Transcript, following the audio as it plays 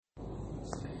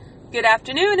Good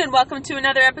afternoon, and welcome to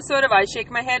another episode of I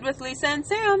Shake My Head with Lisa and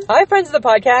Sam. Hi, friends of the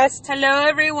podcast. Hello,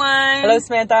 everyone. Hello,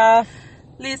 Samantha.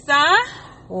 Lisa?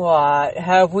 What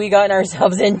have we gotten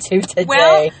ourselves into today?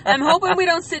 Well, I'm hoping we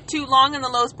don't sit too long in the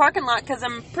Lowe's parking lot, because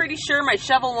I'm pretty sure my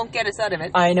shovel won't get us out of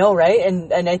it. I know, right?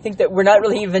 And I think that we're not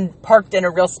really even parked in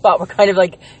a real spot. We're kind of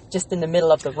like just in the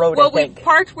middle of the road, well, I think. we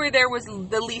parked where there was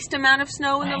the least amount of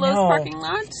snow in the Lowe's parking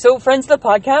lot. So, friends of the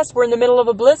podcast, we're in the middle of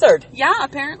a blizzard. Yeah,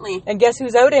 apparently. And guess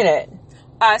who's out in it?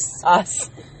 Us.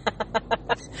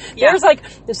 Yeah.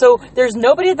 There's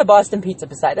nobody at the Boston Pizza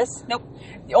beside us. Nope.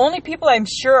 The only people I'm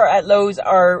sure at Lowe's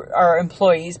are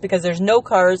employees, because there's no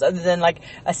cars other than like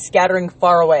a scattering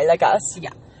far away like us. Yeah.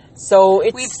 So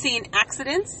We've seen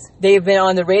accidents. They've been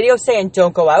on the radio saying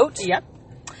don't go out. Yep.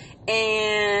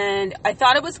 And I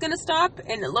thought it was going to stop,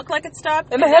 and it looked like it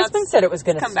stopped. And my husband said it was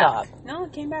going to stop. Back. No,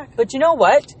 it came back. But you know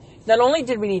what? Not only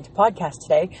did we need to podcast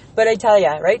today, but I tell you,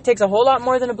 right? It takes a whole lot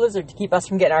more than a blizzard to keep us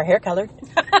from getting our hair colored.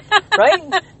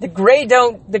 Right? The gray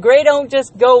don't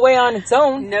just go away on its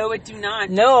own. No, it do not.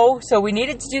 No, so we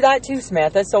needed to do that too,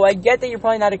 Samantha. So I get that you're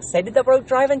probably not excited that we're out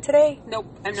driving today. Nope,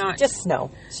 I'm not. Just snow.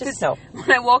 It's just snow. When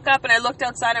I woke up and I looked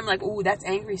outside, I'm like, ooh, that's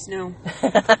angry snow.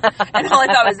 And all I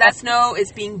thought was that snow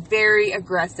is being very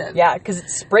aggressive. Yeah, because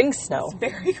it's spring snow. It's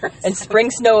very aggressive. And spring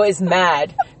snow is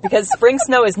mad, because spring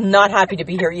snow is not happy to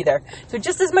be here either. So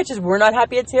just as much as we're not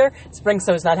happy it's here, spring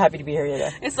snow is not happy to be here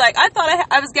either. It's like, I thought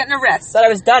I was getting a rest. Thought I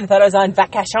was done. Thought I was on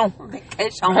vacation.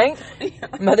 Vacation. Right? Yeah.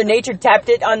 Mother Nature tapped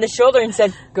it on the shoulder and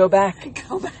said, go back.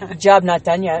 Go back. Job not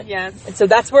done yet. Yes. And so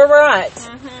that's where we're at.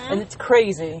 Mm-hmm. And it's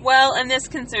crazy. Well, and this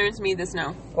concerns me, the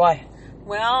snow. Why?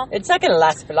 Well, It's not going to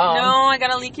last for long. no, I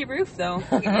got a leaky roof, though,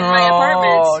 in my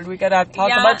apartment. We got to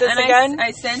talk about this and again?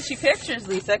 I sent you pictures,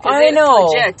 Lisa, because I it's know.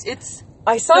 legit. It's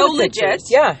I saw so the pictures.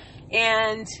 legit. Yeah.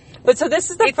 And But so this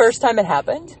is the first time it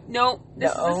happened? no, this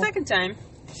is No. the second time.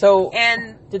 So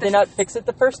And did they not fix it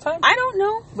the first time? I don't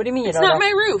know. What do you mean you It's don't not know?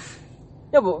 my roof.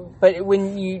 No, but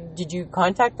did you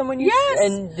contact them when you... Yes.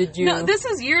 And did you... No, this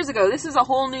is years ago. This is a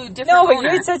whole new, different No, but owner.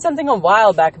 you had said something a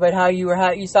while back about how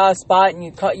you saw a spot and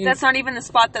you That's not even the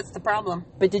spot that's the problem.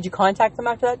 But did you contact them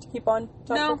after that to keep on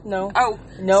No. talking? No. Oh.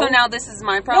 No. So now this is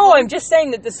my problem? No, I'm just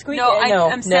saying that the squeak... No, No,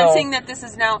 I'm sensing that this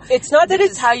is now... It's not that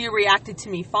this it's... is how you reacted to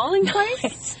me falling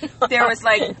twice. There was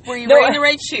like, were you No, wearing the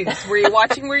right shoes? Were you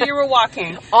watching where you were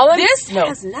walking? This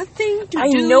has nothing to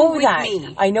do with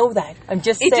me. I know that. I'm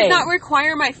just It saying. did not require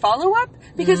my follow-up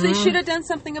because they should have done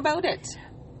something about it.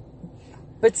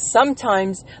 But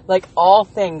sometimes, like, all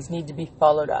things need to be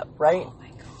followed up, right? Oh my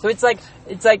God. So it's like...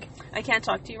 I can't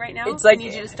talk to you right now. It's like- I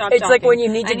need you to stop it's talking. like when you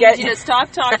need to I get- need you to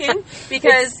stop talking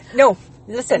because... No,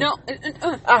 listen. No.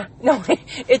 No.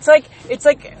 It's like...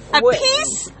 A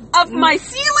piece of my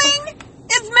ceiling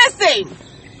is missing.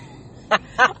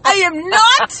 I am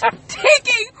not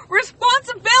taking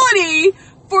responsibility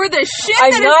for the shit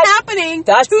that is happening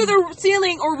to the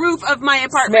ceiling or roof of my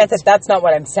apartment. Samantha, that's not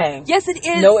what I'm saying. Yes, it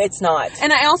is. No, it's not.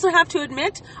 And I also have to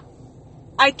admit,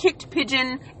 I kicked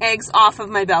pigeon eggs off of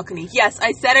my balcony. Yes,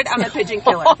 I said it. I'm a pigeon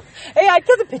killer. Hey, I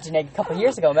killed a pigeon egg a couple of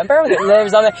years ago, remember?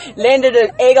 Landed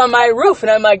an egg on my roof, and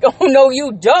I'm like, oh, no,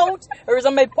 you don't. It was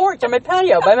on my porch, on my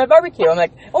patio, by my barbecue. I'm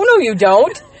like, oh, no, you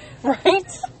don't. Right?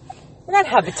 We're not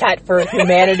Habitat for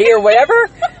Humanity or whatever.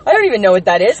 I don't even know what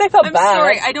that is. I felt I'm bad.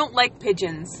 sorry, I don't like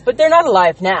pigeons. But they're not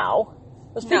alive now.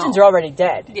 Those pigeons are already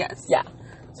dead. Yes. Yeah.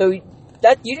 So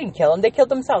that you didn't kill them. They killed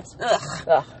themselves.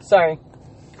 Ugh. Sorry.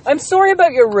 I'm sorry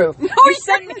about your roof. No, you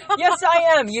sent me. Yes,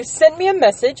 I am. You sent me a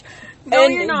message. No,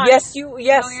 and you're not. Yes, No,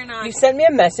 you're not. You sent me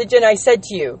a message, and I said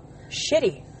to you,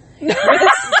 "Shitty,"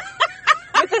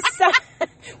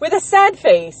 with a sad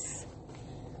face.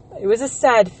 It was a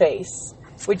sad face,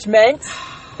 which meant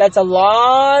that's a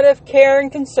lot of care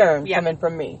and concern coming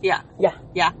from me. Yeah. Yeah.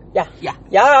 Yeah. Yeah. Yeah.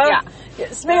 Yeah. Yeah.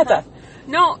 Samantha.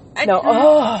 No. No.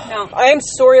 No. I am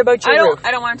sorry about your roof.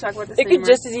 I don't want to talk about this It anymore.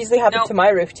 could just as easily happen to my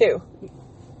roof too.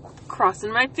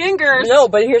 Crossing my fingers. No,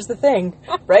 but here's the thing,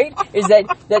 right? Is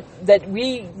that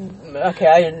we... Okay,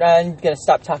 I'm going to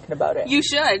stop talking about it. You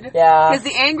should. Yeah. Because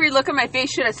the angry look on my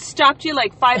face should have stopped you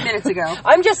like 5 minutes ago.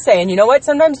 I'm just saying, you know what?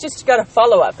 Sometimes just got to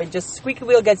follow up and just squeaky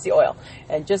wheel gets the oil.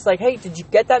 And just like, hey, did you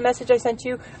get that message I sent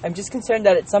you? I'm just concerned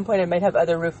that at some point I might have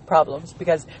other roof problems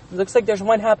because it looks like there's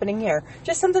one happening here.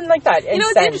 Just something like that. You know,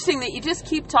 it's interesting that you just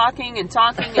keep talking and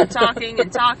talking and talking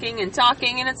and talking and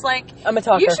talking, and it's like... I'm a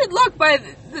talker. You should look by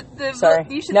the Sorry.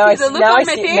 you should Now see I the see, look now on I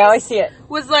my see, face now I see it.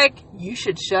 was like, you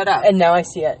should shut up. And now I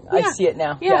see it. Yeah. I see it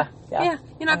now. Yeah. Yeah.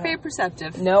 You're not very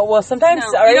perceptive. No, well, sometimes...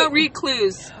 No, all you right, don't read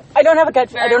clues. I don't have a gut.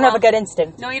 Very I don't have well. a gut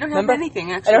instinct. No, you don't Remember? have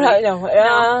anything, actually. I don't have...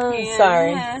 No. No.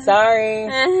 Sorry.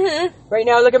 Sorry. Right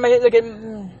now, look at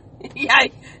my... Yeah.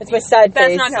 It's my sad That's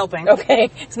face. not helping. Okay.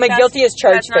 It's my guilty as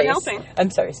charged that's face. not helping. I'm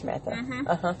sorry,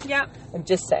 Samantha. Yep. I'm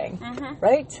just saying.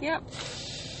 Right? Yep.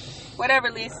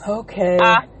 Whatever, Lise. Okay.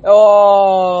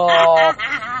 Oh.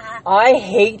 I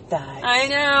hate that. I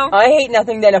know. I hate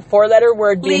nothing than a 4-letter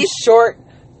word being short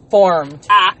formed.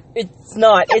 It's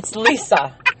not. It's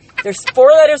Lisa. There's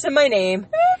 4 letters in my name,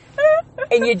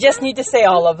 and you just need to say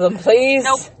all of them, please.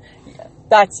 Nope.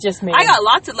 That's just me. I got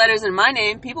lots of letters in my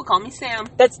name. People call me Sam.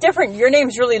 That's different. Your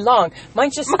name's really long.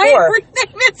 Mine's just 4. My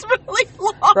name is really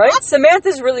long. Right?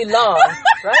 Samantha's really long.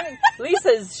 Right?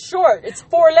 Lisa's short. It's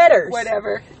 4 letters.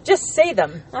 Whatever. Just say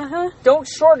them. Uh-huh. Don't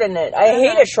shorten it. I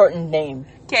hate a shortened name.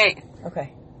 Okay.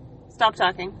 Okay. Stop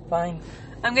talking. Fine.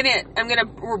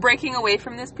 We're breaking away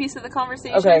from this piece of the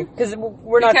conversation. Okay, because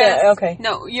we're not gonna, okay.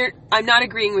 No, I'm not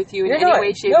agreeing with you in You're any not.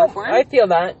 way, shape, No, or form. I feel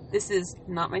that. This is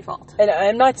not my fault. And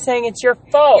I'm not saying it's your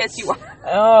fault. Yes, you are.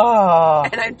 Oh.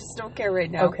 And I just don't care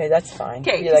right now. Okay, that's fine.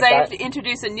 Okay, You because like I have that? to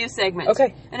introduce a new segment.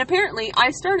 Okay. And apparently,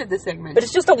 I started the segment. But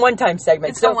it's just a one-time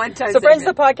segment. It's a one-time So friends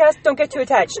of segment. the podcast, don't get too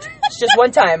attached. It's just one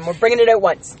time. We're bringing it out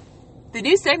once. The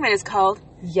new segment is called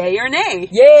Yay or Nay.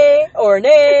 Yay or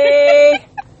nay.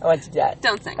 I want to do that.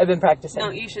 Don't sing. I've been practicing. No,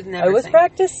 you should never I was sing.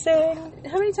 practicing.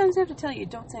 How many times do I have to tell you?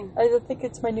 Don't sing. I think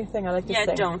it's my new thing. I like to sing.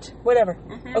 Yeah, don't. Whatever.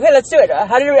 Okay, let's do it.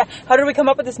 How did we come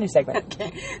up with this new segment?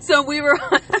 Okay. So we were...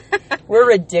 We're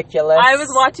ridiculous. I was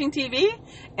watching TV,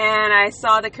 and I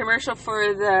saw the commercial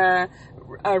for the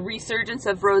resurgence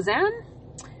of Roseanne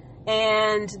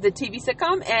and the TV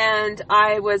sitcom, and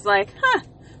I was like,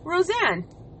 Roseanne.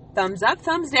 Thumbs up,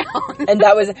 thumbs down. And then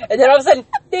all of a sudden,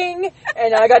 ding,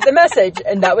 and I got the message,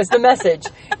 and that was the message.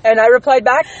 And I replied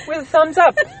back with a thumbs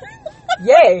up.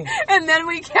 Yay. And then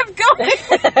we kept going.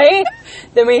 Right?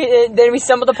 Then we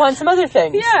stumbled upon some other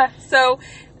things. Yeah. So,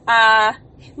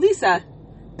 Lisa,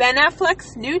 Ben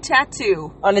Affleck's new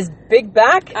tattoo On his big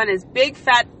back, on his big,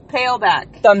 fat, pale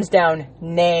back. thumbs down.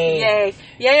 Nay. Yay.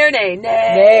 Yay or nay?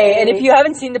 Nay. Nay. And if you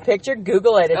haven't seen the picture,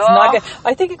 Google it. It's not good.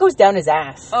 I think it goes down his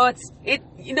ass. Oh,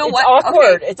 you know It's what?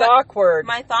 awkward. Okay, It's but awkward.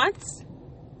 My thoughts?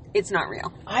 It's not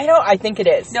real. I think it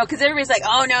is. No, because everybody's like,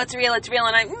 oh, no, it's real.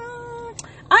 And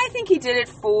I think he did it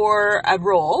for a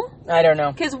role. I don't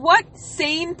know. Because what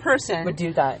sane person Would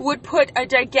do that. would put a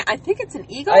gigantic... I think it's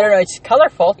an eagle. I don't know. It's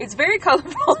colorful. It's very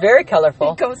colorful. It's very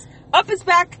colorful. It goes up his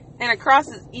back and across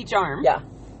each arm. Yeah.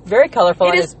 Very colorful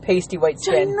It on is his pasty white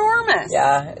skin. Ginormous.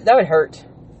 Yeah. That would hurt.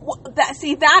 Well,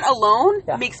 that alone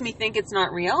Yeah. makes me think it's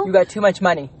not real. You got too much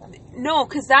money. No,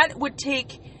 because that would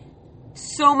take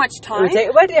so much time.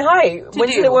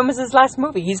 When was his last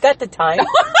movie? He's got the time.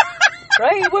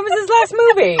 Right? When was his last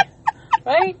movie?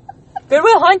 Right? Good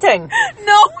Will Hunting.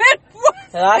 No, it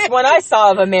wasn't. The last one I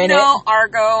saw of him in it. No,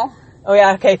 Argo. Oh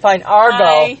yeah, okay, fine.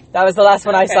 Argo. That was the last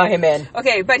one I saw him in.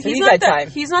 Okay, but So he's he's not had time.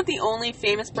 he's not the only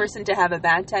famous person to have a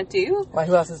bad tattoo. Why,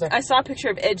 who else is there? I saw a picture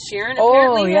of Ed Sheeran. Oh,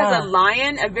 Apparently he yeah. has a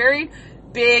lion, a very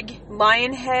big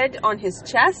lion head on his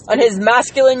chest. On his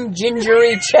masculine,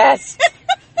 gingery chest.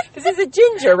 Because he's a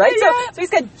ginger, right? Yeah. So he's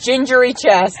got gingery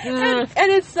chest. And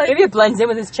it's like... Maybe it blends in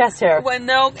with his chest hair. Well,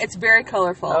 no, it's very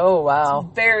colorful. Oh, wow.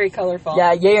 Very colorful.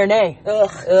 Yeah, yay or nay?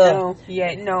 Ugh. No.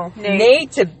 Yeah, no. Nay. Nay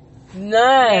to...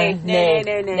 Nay.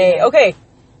 Nay. Okay.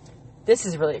 This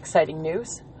is really exciting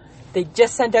news. They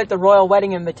just sent out the royal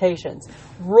wedding invitations.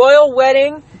 Royal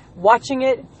wedding, watching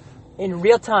it in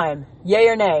real time. Yay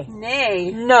or nay?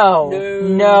 Nay. No.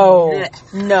 No.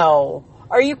 No.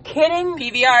 Are you kidding?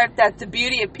 PVR, that's the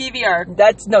beauty of PVR.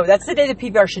 That's the day the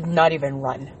PVR should not even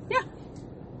run. Yeah.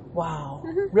 Wow.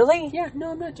 Really? Yeah,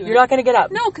 no, I'm not doing You're not going to get up?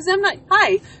 No, because I'm not...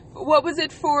 Hi. What was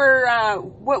it for...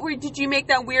 did you make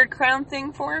that weird crown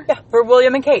thing for? Yeah, for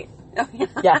William and Kate. Oh, yeah.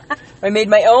 Yeah. I made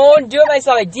my own, do it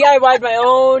myself. I DIY'd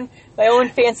my own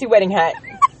fancy wedding hat.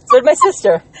 So did my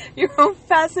sister. Your own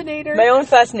fascinator. My own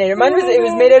fascinator. Mine was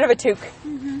made out of a toque.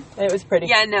 And it was pretty.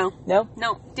 Yeah, no. No?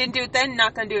 No. Didn't do it then,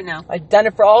 not gonna do it now. I've done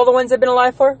it for all the ones I've been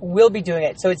alive for. Will be doing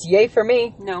it. So it's yay for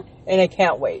me. No. And I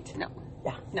can't wait. No.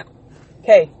 Yeah. No.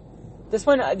 Okay. This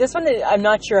one, I'm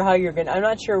not sure how you're gonna. I'm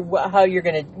not sure what you're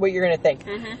gonna think.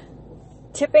 Mm-hmm.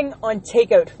 Tipping on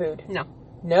takeout food. No.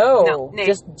 No. Nay.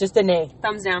 Just a nay.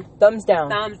 Thumbs down. Thumbs down.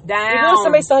 Thumbs down. Even though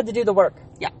somebody still had to do the work.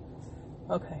 Yeah.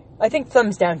 Okay. I think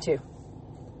thumbs down too.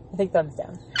 I think thumbs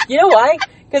down. You know why?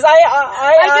 Because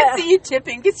I can see you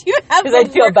tipping because you have. Because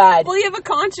I'd feel bad. Well, you have a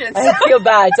conscience. I feel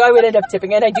bad, so I would end up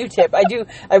tipping, and I do tip. But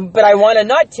I want to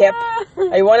not tip.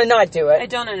 I want to not do it. I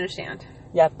don't understand.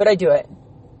 Yeah, but I do it.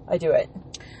 I do it.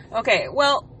 Okay.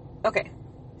 Well. Okay.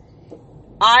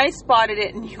 I spotted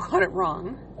it and you got it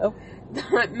wrong. Oh.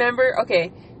 Remember?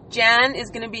 Okay. Jan is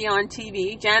going to be on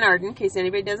TV. Jan Arden, in case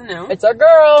anybody doesn't know. It's our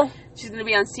girl. She's going to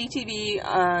be on CTV.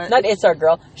 Not it's our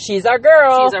girl. She's our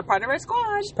girl. She's our part of our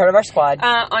squad. She's part of our squad.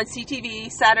 On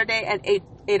CTV Saturday at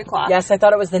 8 o'clock. Yes, I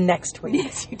thought it was the next week.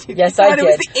 Yes, you did. Yes, I I thought did.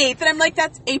 it was the 8th, and I'm like,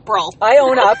 that's April. I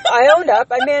owned up.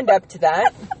 I manned up to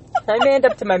that. I manned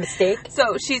up to my mistake.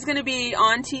 So she's going to be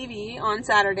on TV on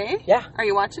Saturday. Yeah. Are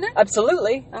you watching it?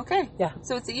 Absolutely. Okay. Yeah.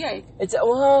 So it's EA. It's,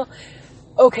 well,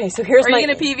 okay, so here's Are my... you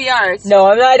going to PVR it? No,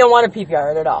 I don't want to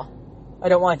PPR it at all. I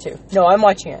don't want to. No, I'm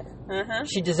watching it. Uh-huh.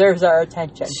 She deserves our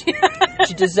attention.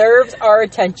 She deserves our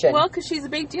attention. Well, because she's a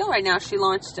big deal right now. She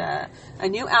launched a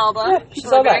new album. Yeah,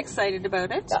 People are very excited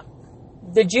about it. Yeah.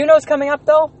 The Juno's coming up,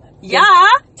 though? Yeah.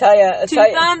 Tell you. Two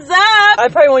thumbs up. I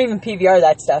probably won't even PVR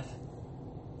that stuff.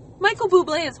 Michael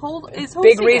Bublé is hosting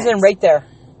Big reason it. right there.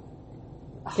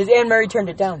 Because Anne Murray turned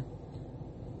it down.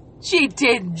 She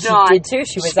did not. She did too.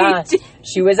 She was asked.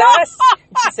 She was asked.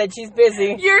 She said she's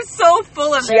busy. You're so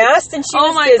full of it. She asked and she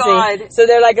was my busy. God. So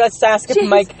they're like, let's ask if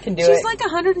Mike can do it. She's like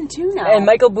 102 now. And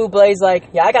Michael Bublé's like,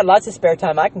 yeah, I got lots of spare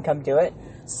time. I can come do it.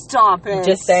 Stop it.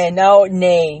 Just saying, no,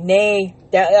 nay.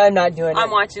 I'm not doing it.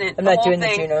 I'm watching it. I'm not doing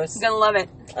thing. the Junos. I'm gonna love it.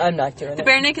 I'm not doing The it.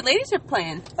 Bare Naked Ladies are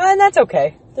playing. And that's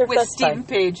okay. With that's Stephen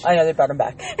fine. Page. I know, they brought him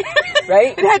back.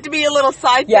 Right? It had to be a little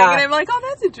side Yeah. thing, and I'm like, oh,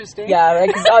 that's interesting. Yeah, right?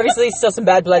 Because obviously still some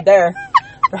bad blood there.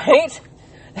 Right?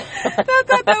 I thought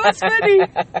that was funny.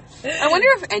 I wonder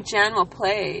if Aunt Jan will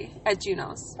play at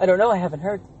Juno's. I don't know. I haven't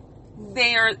heard.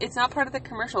 It's not part of the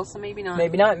commercial, so maybe not.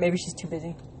 Maybe not. Maybe she's too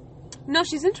busy. No,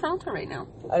 she's in Toronto right now.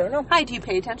 I don't know. Hi, do you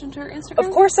pay attention to her Instagram?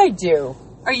 Of course I do.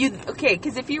 Are you... Okay,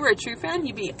 because if you were a true fan,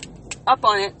 you'd be up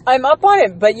on it. I'm up on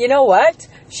it, but you know what?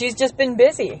 She's just been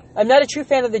busy. I'm not a true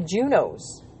fan of the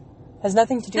Junos. Has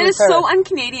nothing to do That with is her. so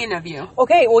un-Canadian of you.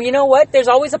 Okay, well, you know what? There's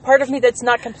always a part of me that's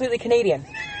not completely Canadian.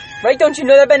 Right? Don't you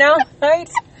know that by now? Right?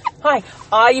 Hi.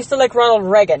 I used to like Ronald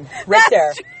Reagan. Right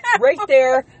there. Right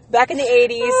there. Back in the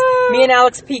 80s. Me and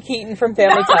Alex P. Keaton from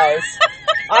Family Ties.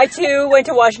 I, too, went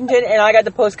to Washington, and I got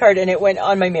the postcard, and it went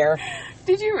on my mirror.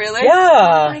 Did you really? Yeah.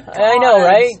 Oh my God. I know,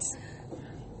 right?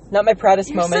 Not my proudest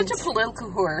You're moment. such a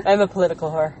political whore. I'm a political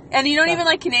whore. And you don't even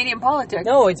like Canadian politics.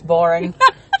 No, it's boring.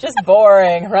 Just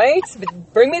boring, right?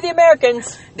 But bring me the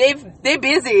Americans. They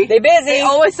busy. They busy. They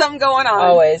always something going on.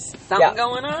 Always. Something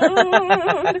going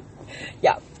on.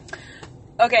 Yeah.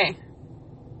 Okay.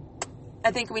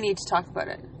 I think we need to talk about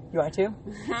it. You want to?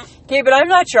 Okay, but I'm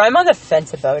not sure. I'm on the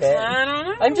fence about it. I don't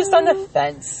know. I'm just on the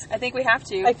fence. I think we have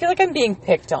to. I feel like I'm being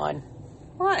picked on.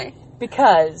 Why?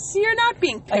 Because You're not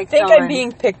being picked on. I think I'm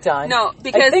being picked on. No,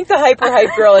 because... I think the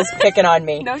hype girl is picking on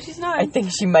me. No, she's not. I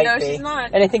think she might be. No, she's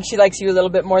not. And I think she likes you a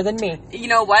little bit more than me. You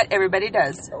know what? Everybody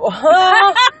does.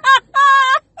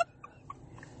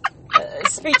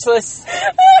 Speechless.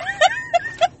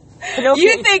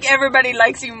 You think everybody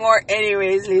likes you more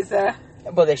anyways, Lisa.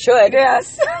 Well, they should.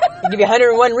 Yes. I'll give you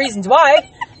 101 reasons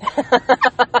why.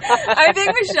 I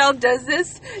think Michelle does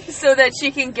this so that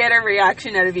she can get a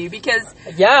reaction out of you because...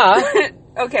 Yeah.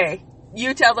 Okay.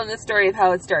 You tell them the story of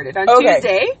how it started. On Okay.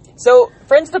 Tuesday... So,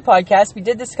 friends of the podcast, we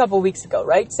did this a couple of weeks ago,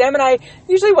 right? Sam and I,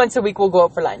 usually once a week, we'll go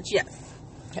out for lunch. Yes.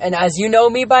 And as you know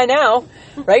me by now,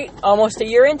 right? Almost a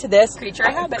year into this. Creature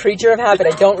of habit. Creature of habit.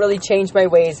 I don't really change my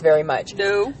ways very much.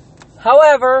 No.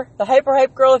 However, the hype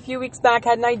girl a few weeks back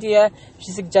had an idea.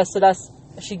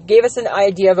 She gave us an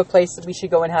idea of a place that we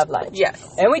should go and have lunch. Yes.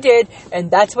 And we did,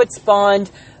 and that's what spawned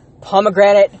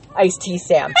Pomegranate Iced Tea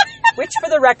Sam. Which,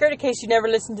 for the record, in case you never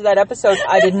listened to that episode,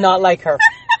 I did not like her.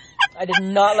 I did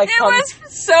not like It was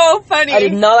so funny. I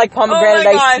did not like Pomegranate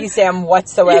Oh my Iced God. Tea Sam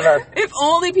whatsoever. If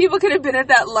only people could have been at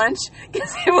that lunch,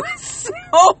 because it was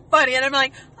so funny. And I'm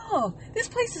like, oh, this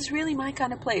place is really my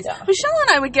kind of place. Yeah. Michelle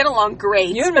and I would get along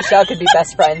great. You and Michelle could be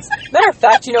best friends. Matter of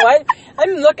fact, you know what?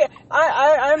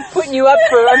 I'm putting you up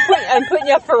for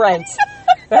rent.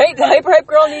 Right? The hype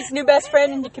girl needs a new best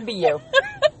friend, and it can be you.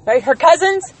 Right? Her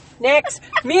cousins, next.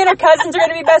 Me and her cousins are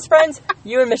going to be best friends.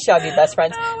 You and Michelle be best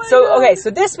friends. So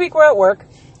this week we're at work,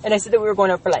 and I said that we were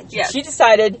going out for lunch. Yes. She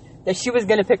decided that she was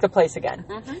going to pick the place again.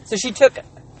 Mm-hmm. So she took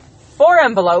 4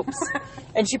 envelopes,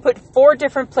 and she put 4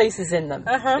 different places in them,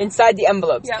 inside the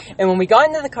envelopes. Yep. And when we got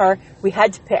into the car, we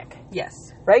had to pick. Yes.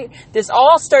 Right? This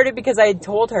all started because I had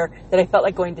told her that I felt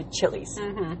like going to Chili's.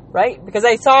 Mm-hmm. Right? Because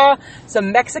I saw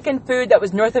some Mexican food that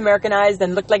was North Americanized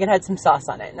and looked like it had some sauce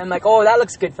on it. And I'm like, oh, that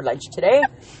looks good for lunch today.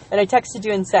 And I texted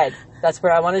you and said, that's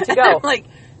where I wanted to go. I'm like,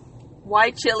 why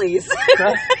Chili's?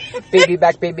 Right? Baby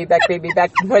back,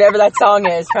 whatever that song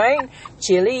is, right?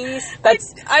 Chili's. I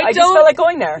just felt like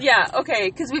going there. Yeah, okay,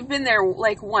 because we've been there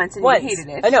like once and you hated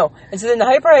it. I know. And so then the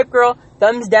hype girl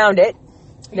thumbs downed it.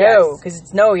 No,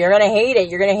 because you're going to hate it.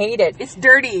 You're going to hate it. It's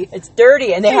dirty. It's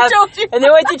dirty. And they I told you. And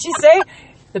then what did she say?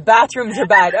 The bathrooms are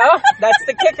bad. Oh, that's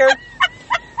the kicker.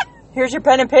 Here's your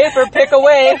pen and paper. Pick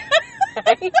away.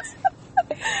 Right?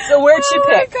 So where'd she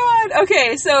pick? Oh, my God.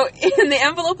 Okay, so in the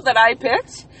envelope that I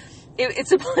picked,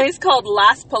 it's a place called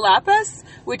Las Palapas,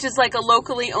 which is like a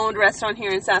locally owned restaurant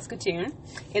here in Saskatoon,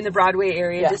 in the Broadway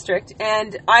area district.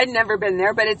 And I'd never been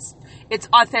there, but it's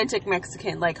authentic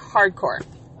Mexican, like hardcore.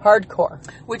 Hardcore.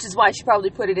 Which is why she probably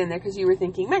put it in there, because you were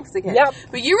thinking Mexican. Yep.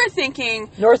 But you were thinking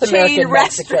North American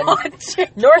Mexican.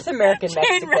 North American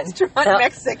chain Mexican. restaurant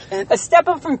Mexican. A step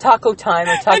up from Taco Time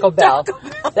or Taco Bell.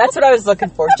 That's what I was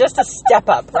looking for. Just a step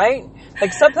up, right?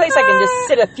 Like someplace I can just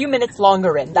sit a few minutes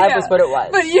longer in. That was what it was.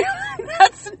 But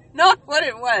that's not what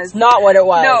it was. It's not what it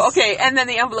was. No, okay. And then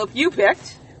the envelope you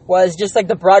picked was just like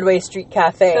the Broadway Street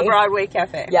Cafe. The Broadway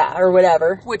Cafe. Yeah, or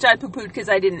whatever. Which I poo-pooed because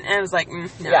I didn't. I was like, I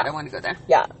don't want to go there.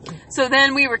 Yeah. So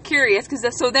then we were curious,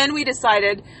 so then we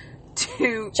decided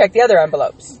to check the other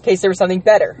envelopes in case there was something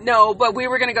better. No, but we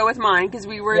were going to go with mine because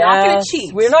we were not going to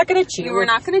cheat. We're not going to cheat. We were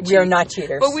not going to cheat. We are not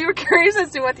cheaters. But we were curious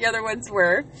as to what the other ones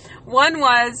were. One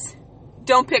was,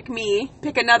 don't pick me,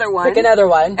 pick another one. Pick another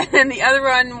one. And then the other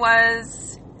one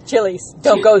was... Chili's.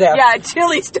 Don't go there. Yeah,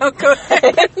 Chili's. Don't go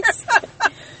there.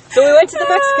 So we went to the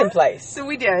Mexican place. So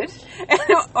we did.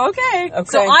 Okay.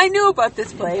 So I knew about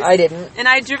this place. I didn't. And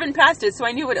I had driven past it, so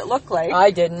I knew what it looked like.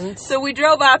 I didn't. So we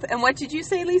drove up, and what did you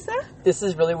say, Lisa? This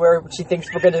is really where she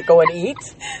thinks we're going to go and eat.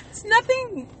 It's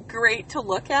nothing great to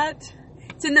look at.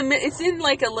 It's in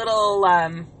like a little...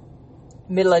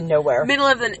 middle of nowhere. Middle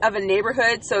of a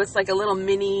neighborhood, so it's like a little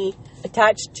mini...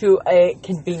 Attached to a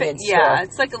convenience store. Yeah,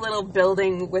 it's like a little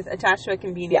building attached to a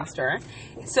convenience store.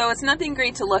 So it's nothing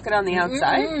great to look at on the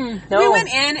outside. No. We went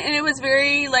in, and it was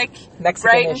very, like,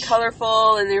 bright and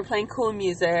colorful, and they were playing cool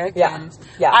music. Yeah. And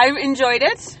I enjoyed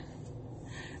it.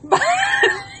 But...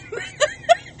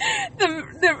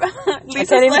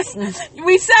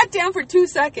 we sat down for 2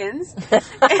 seconds,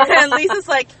 and Lisa's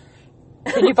like...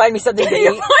 Can you find me something to eat?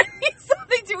 Can you find me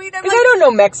something to eat? Because I don't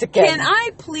know Mexican. Can I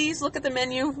please look at the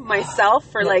menu myself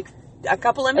for like a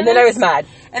couple of minutes? And then I was mad.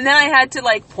 And then I had to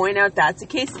like point out that's a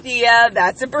quesadilla,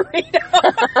 that's a burrito.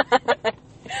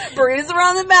 Burritos are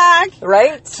on the back.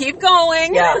 Right? Keep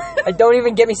going. Yeah. Don't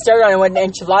even get me started on what an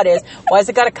enchilada is. Why has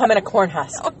it got to come in a corn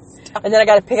husk? And then I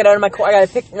got to pick it out of my corn.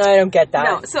 No, I don't get that.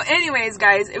 No. So anyways,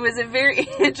 guys, it was a very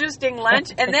interesting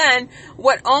lunch. And then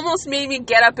what almost made me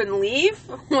get up and leave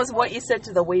was what you said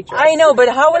to the waitress. I know, but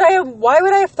why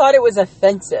would I have thought it was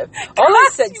offensive? All I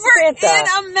said, we're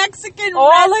Samantha, in a Mexican all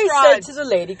restaurant. I said to the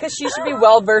lady, because she should be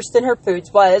well versed in her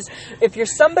foods, was, if you're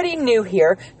somebody new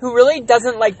here who really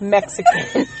doesn't like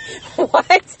Mexican,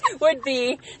 what would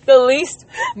be the least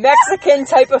Mexican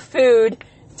type of food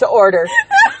to order?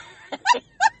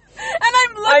 And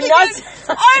I'm looking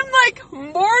I'm like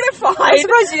mortified. I'm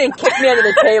surprised you didn't kick me under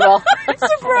the table. I'm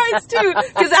surprised too.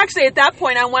 Because actually at that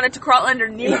point I wanted to crawl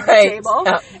underneath the table.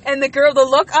 Yeah. And the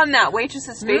look on that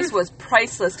waitress's face was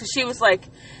priceless. Because she was like,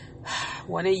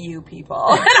 one of you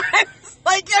people. And I was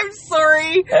like, I'm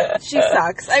sorry. She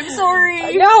sucks. I'm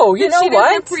sorry. No, you know what? She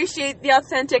doesn't appreciate the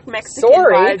authentic Mexican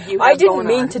vibe you have I didn't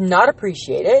mean to not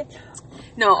appreciate it.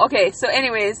 No, okay, so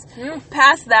anyways,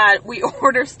 past that, we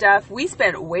order stuff. We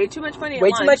spent way too much money at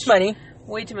lunch. Way too much money.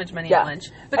 Way too much money at lunch.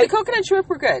 But the coconut shrimp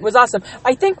were good. Was awesome.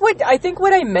 I think what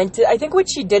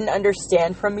she didn't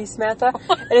understand from me, Samantha,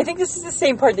 and I think this is the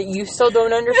same part that you still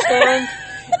don't understand,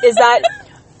 is that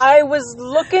I was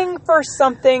looking for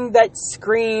something that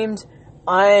screamed,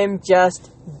 I'm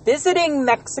just visiting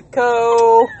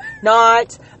Mexico,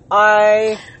 not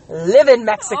I live in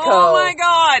Mexico. Oh my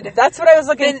God. That's what I was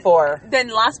looking for. Then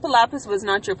Las Palapas was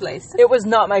not your place. It was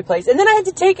not my place. And then I had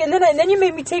to then you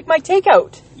made me take my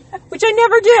takeout. Which I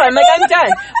never do. I'm like, I'm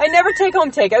done. I never take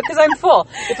home takeout because I'm full.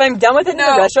 If I'm done with it in the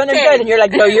restaurant, I'm done. And you're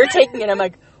like, no, you're taking it. I'm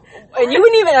like, and you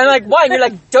wouldn't even, I'm like, why? And you're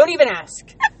like, don't even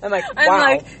ask. I'm like, wow. I'm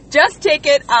like, just take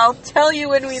it. I'll tell you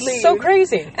when we leave. So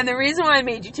crazy. And the reason why I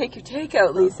made you take your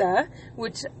takeout, Lisa,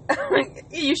 which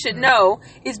you should know,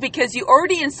 is because you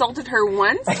already insulted her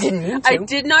once. I didn't mean to. I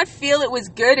did not feel it was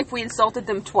good if we insulted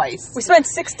them twice. We spent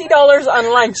 $60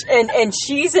 on lunch, and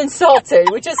she's insulted,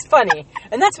 which is funny.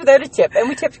 And that's without a tip. And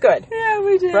we tipped good. Yeah,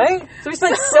 we did. Right? So we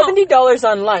spent $70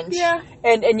 on lunch. Yeah.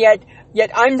 And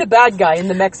yet I'm the bad guy in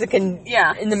the Mexican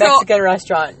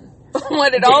restaurant.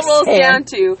 What it all rolls down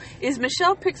to is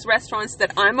Michelle picks restaurants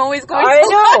that I'm always going to I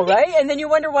know, right? And then you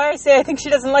wonder why I say I think she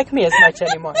doesn't like me as much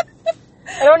anymore.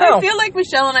 I don't know. I feel like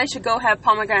Michelle and I should go have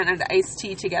pomegranate iced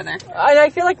tea together. And I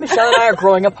feel like Michelle and I are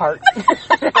growing apart.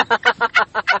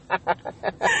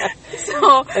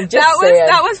 I'm just saying.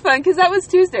 That was fun because that was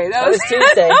Tuesday. That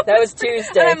was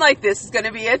Tuesday. And I'm like, this is going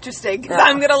to be interesting because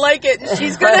I'm going to like it and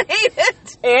she's going to hate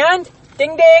it. And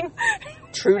ding ding.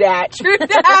 True dat. True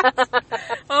dat.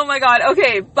 Oh my god.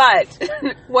 Okay, but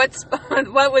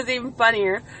what was even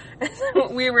funnier?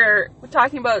 We were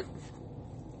talking about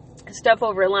stuff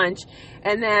over lunch,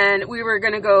 and then we were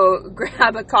gonna go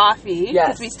grab a coffee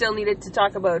because we still needed to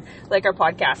talk about like our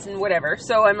podcast and whatever.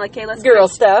 So I'm like, hey, let's go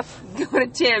to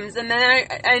Tim's. And then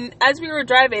and as we were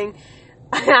driving,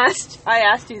 I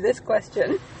asked you this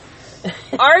question.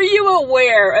 Are you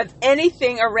aware of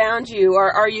anything around you,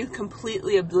 or are you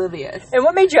completely oblivious? And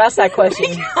what made you ask that question?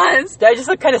 Because did I just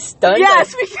look kind of stunned?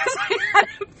 Yes, because I had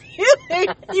a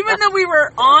feeling, even though we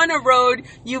were on a road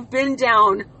you've been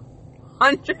down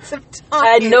hundreds of times.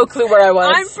 I had no clue where I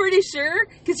was. I'm pretty sure,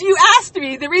 because you asked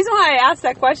me, the reason why I asked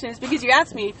that question is because you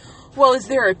asked me, well, is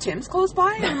there a Tim's close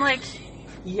by? And I'm like,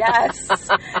 yes.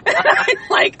 And I'm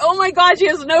like, oh my god, she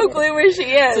has no clue where she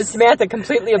is. So Samantha,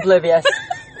 completely oblivious.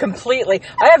 Completely.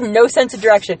 I have no sense of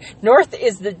direction. North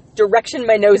is the direction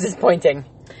my nose is pointing.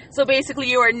 So basically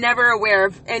you are never aware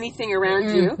of anything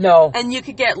around you. No. And you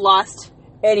could get lost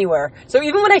anywhere. So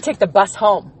even when I take the bus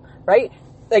home, right?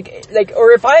 Like,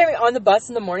 or if I'm on the bus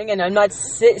in the morning and I'm not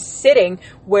sitting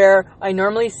where I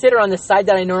normally sit or on the side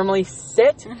that I normally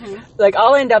sit, like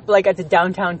I'll end up like at the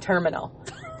downtown terminal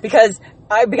because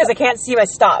I can't see my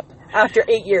stop. After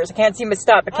 8 years, I can't see my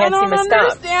stop. I can't see my stop. I don't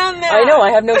understand that. I know.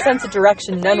 I have no sense of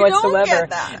direction, none whatsoever. Don't get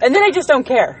that. And then I just don't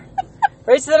care.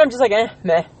 Right? So then I'm just like,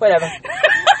 meh, whatever.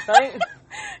 Right?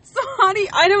 So, honey,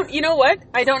 you know what?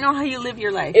 I don't know how you live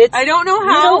your life. I don't know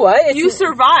how you know what? you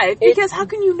survive. Because how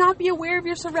can you not be aware of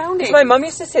your surroundings? My mom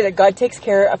used to say that God takes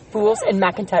care of fools and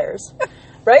McIntyres.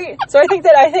 Right? So I think,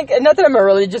 not that I'm a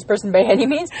religious person by any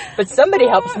means, but somebody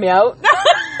helps me out.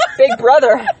 Big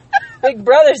brother. Big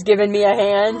brother's giving me a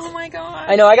hand. Oh my god.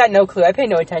 I know, I got no clue. I pay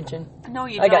no attention. No,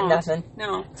 you don't. I got nothing.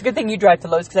 No. It's a good thing you drive to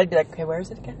Lowe's because I'd be like, okay, where is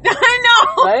it again? I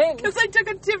know! Right? Because I took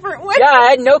a different way. Yeah,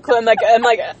 I had no clue. I'm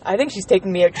like, I think she's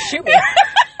taking me out to shoot me.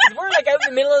 We're like out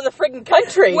in the middle of the friggin'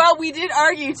 country. Well, we did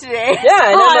argue today.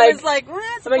 Yeah, and I was like, well,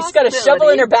 that's I'm like, she's got a shovel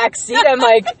in her back seat. I'm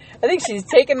like, I think she's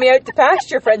taking me out to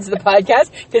pasture, friends of the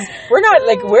podcast, because we're not,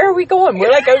 like, where are we going? We're,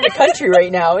 like, out in the country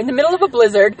right now, in the middle of a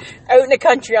blizzard, out in the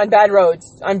country on bad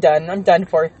roads. I'm done. I'm done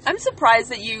for. I'm surprised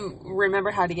that you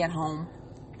remember how to get home.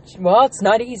 Well, it's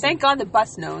not easy. Thank God the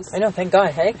bus knows. I know, thank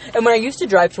God, hey? And when I used to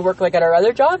drive to work, like, at our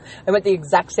other job, I went the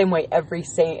exact same way every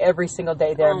single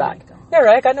day there and back. Yeah,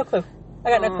 right? I got no clue.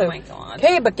 Oh my God.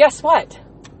 Okay, but guess what?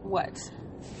 What?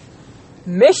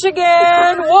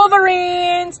 Michigan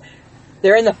Wolverines.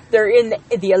 They're in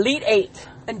the Elite Eight.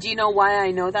 And do you know why I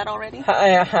know that already?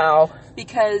 How?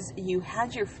 Because you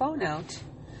had your phone out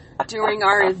during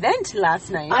our event last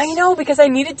night. I know, because I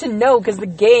needed to know, because the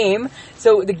game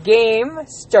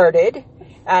started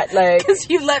at like... Because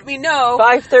you let me know.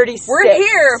 5:36. We're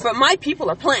here, but my people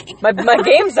are playing. My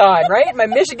game's on, right? My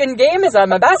Michigan game is on.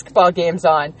 My basketball game's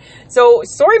on. So,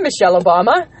 sorry, Michelle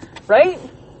Obama, right?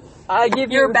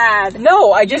 You're bad.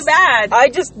 No, You're bad.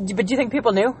 But do you think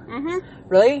people knew? Mm-hmm.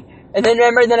 Really? And then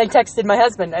I texted my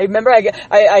husband. I remember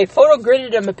I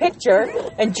photo-gridded him a picture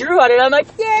and drew on it. I'm like,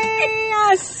 yay,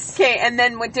 yes! Okay, and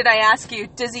then what did I ask you?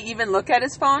 Does he even look at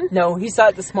his phone? No, he saw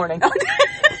it this morning.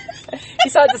 He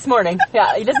saw it this morning.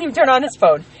 Yeah, he doesn't even turn on his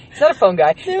phone. He's not a phone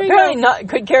guy. Apparently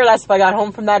could care less if I got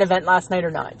home from that event last night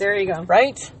or not. There you go.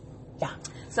 Right? Yeah.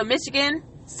 So Michigan,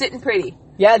 sitting pretty.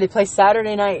 Yeah, they play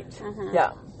Saturday night. Mm-hmm.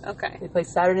 Yeah. Okay. They play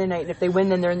Saturday night, and if they win,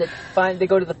 then they're in they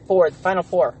go to the Final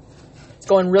Four. It's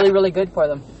going really, really good for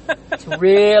them. It's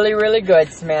really, really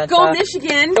good, Samantha. Go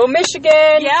Michigan. Go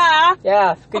Michigan. Yeah.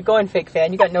 Yeah. Good going, fake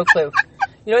fan. You got no clue.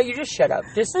 You know what? You just shut up.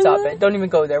 Just stop it. Don't even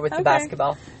go there with the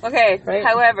basketball. Okay. Right?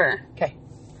 However. Okay.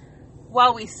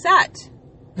 While we sat.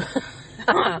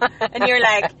 And you're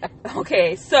like,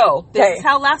 okay, so this is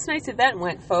how last night's event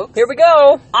went, folks. Here we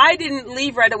go. I didn't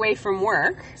leave right away from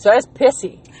work. So I was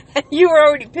pissy. And you were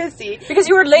already pissy. Because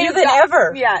you were later than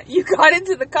ever. Yeah, you got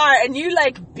into the car and you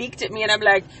like beaked at me and I'm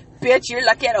like, bitch, you're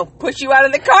lucky I don't push you out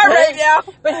of the car right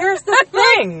now. But here's the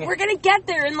thing. We're going to get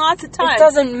there in lots of time. It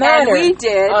doesn't matter. And we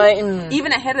did,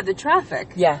 even ahead of the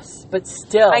traffic. Yes, but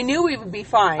still. I knew we would be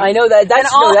fine. I know that. That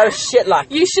was shit luck.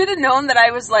 You should have known that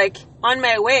I was like, on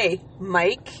my way,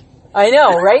 Mike. I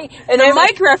know, right? And the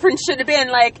Mike reference should have been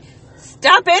like,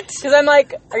 stop it. Because I'm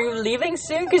like, are you leaving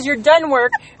soon? Because you're done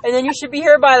work, and then you should be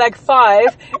here by like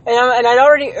 5. And I'd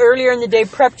already earlier in the day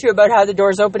prepped you about how the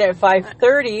doors open at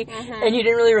 5:30, and you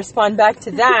didn't really respond back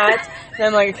to that. And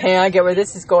I'm like, okay, I get where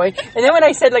this is going. And then when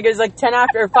I said like it was like 10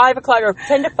 after or 5 o'clock or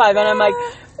 10 to 5, and I'm like,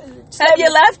 Have you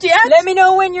left yet? Let me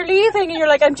know when you're leaving. And you're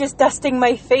like, I'm just dusting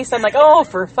my face. I'm like, oh,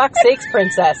 for fuck's sakes,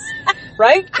 princess.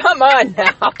 Right? Come on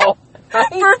now.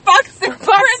 Right? For fuck's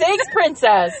sakes,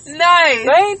 princess. Nice.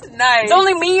 Right? Nice. It's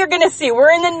only me you're going to see.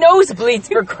 We're in the nosebleeds,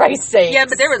 for Christ's sake. Yeah,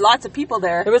 but there were lots of people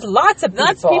there. There was lots of people.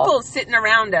 Lots of people sitting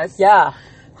around us. Yeah.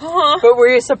 But were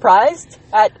you surprised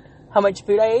at how much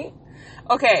food I ate?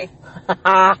 Okay.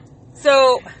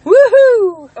 So.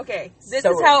 Woohoo! Okay. This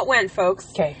is how it went, folks.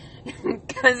 Okay.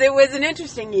 Because it was an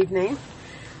interesting evening.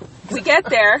 We get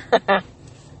there.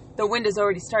 The wind has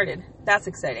already started. That's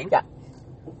exciting. Yeah.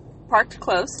 Parked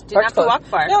close. Didn't have to walk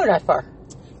far. No, not far.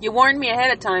 You warned me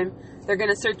ahead of time. They're going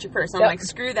to search your purse. I'm like,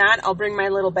 screw that. I'll bring my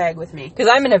little bag with me. Because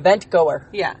I'm an event goer.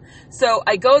 Yeah. So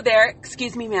I go there.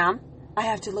 Excuse me, ma'am. I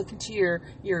have to look into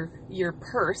your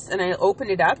purse. And I open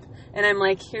it up. And I'm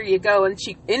like, here you go. And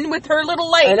she, in with her little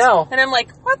light. I know. And I'm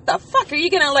like, what the fuck? Are you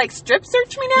going to, like, strip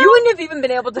search me now? You wouldn't have even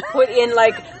been able to put in,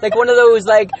 like one of those,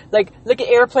 like, look at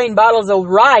airplane bottles of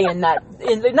rye in that.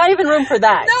 Not even room for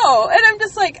that. No. And I'm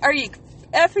just like, are you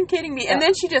effing kidding me? And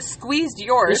then she just squeezed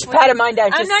yours. She patted mine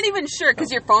down. I'm not even sure,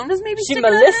 because your phone was maybe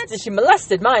She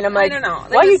molested mine. I'm like, I don't know.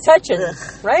 Why are you touching?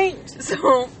 Right?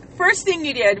 So, first thing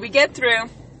you did, we get through.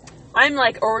 I'm,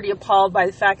 like, already appalled by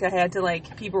the fact that I had to,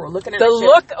 like, people were looking at my shit. The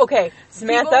look, okay,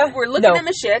 Samantha. People were looking at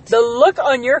my shit. The look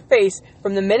on your face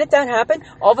from the minute that happened,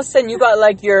 all of a sudden you got,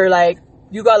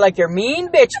 your mean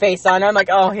bitch face on. I'm like,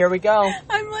 oh, here we go.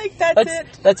 I'm like, that's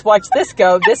it. Let's watch this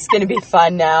go. This is going to be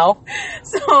fun now.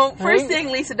 So, first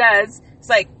thing Lisa does, it's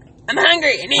like, I'm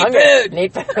hungry. I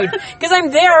need food. Because I'm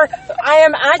there. I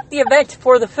am at the event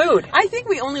for the food. I think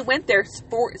we only went there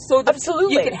so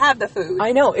Absolutely. You could have the food.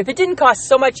 I know. If it didn't cost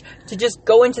so much to just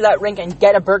go into that rink and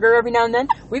get a burger every now and then,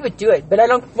 we would do it. But I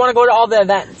don't want to go to all the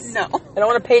events. No. I don't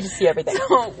want to pay to see everything.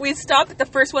 So, we stop at the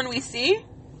first one we see.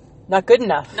 Not good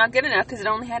enough. Not good enough, because it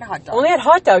only had hot dogs. Only had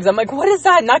hot dogs. I'm like, what is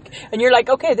that? And you're like,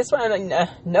 okay, this one. I'm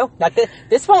like, no, not this.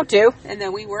 This won't do. And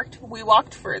then we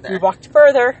walked further. We walked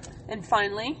further. And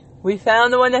finally, we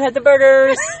found the one that had the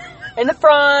burgers and the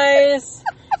fries.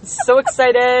 So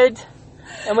excited.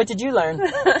 And what did you learn?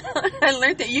 I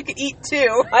learned that you could eat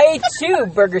 2. I ate 2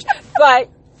 burgers, but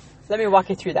let me walk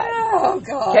you through that. Oh,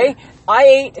 God. Okay?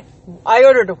 I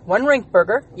ordered 1 rink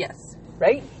burger. Yes.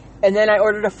 Right? And then I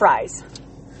ordered a fries.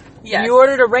 Yes. You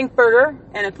ordered a rink burger.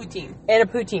 And a poutine.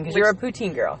 Because you're a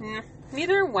poutine girl.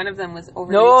 Neither one of them was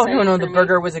overly exciting. No. The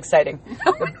burger was exciting.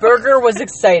 The burger was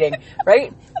exciting,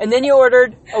 right? And then you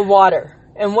ordered a water.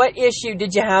 And what issue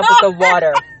did you have with the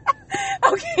water?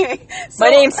 Okay. So,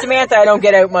 my name's Samantha. I don't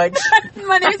get out much.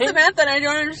 My name's Samantha, and I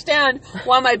don't understand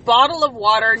why my bottle of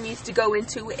water needs to go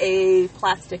into a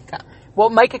plastic cup. Well,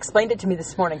 Mike explained it to me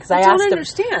this morning because I asked him. I don't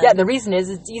understand. Yeah, the reason is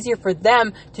it's easier for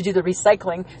them to do the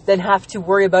recycling than have to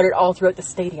worry about it all throughout the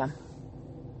stadium.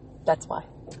 That's why.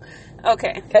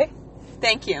 Okay. Okay?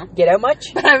 Thank you. Get out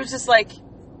much? But I was just like,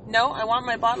 no, I want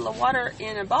my bottle of water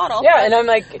in a bottle. Yeah, and I'm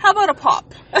like, how about a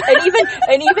pop?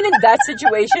 and even in that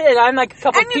situation, and I'm like a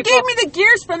couple of people. And you gave me the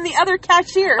gears from the other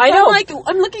cashier. I know.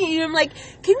 I'm looking at you, I'm like,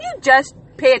 can you just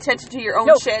pay attention to your own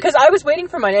shit? Because I was waiting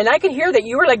for mine, and I could hear that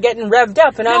you were like getting revved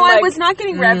up, and I'm like, no, I was not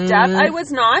getting revved up. I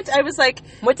was not. I was like,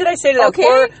 what did I say to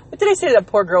that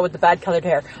poor girl with the bad colored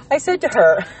hair? I said to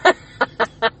her,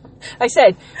 I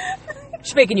said,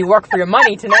 she's making you work for your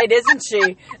money tonight, isn't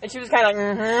she? And she was kind of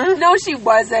like, mm-hmm. No, she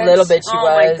wasn't. A little bit she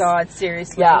was. Oh my God,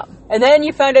 seriously. Yeah. And then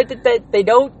you found out that they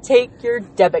don't take your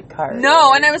debit card.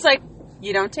 No, and I was like,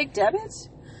 you don't take debits?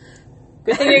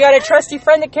 Good thing you got a trusty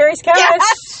friend that carries cash.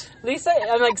 Yes! Lisa,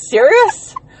 I'm like,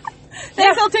 serious?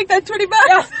 Thanks, I'll take that $20.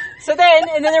 Yeah. So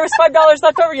then there was $5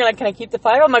 left over, and you're like, can I keep the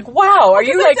 $5? I'm like, wow, are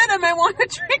you like... I said I might want a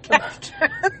drink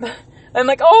after. I'm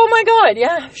like, oh my God,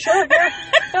 yeah, sure,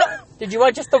 yeah. Did you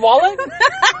want just the wallet?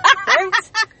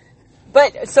 Right?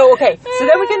 But, so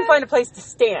then we couldn't find a place to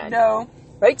stand. No.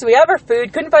 Right? So we have our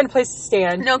food, couldn't find a place to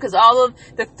stand. No, because all of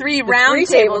the three round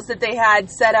tables that they had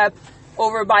set up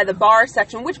over by the bar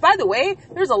section, which, by the way,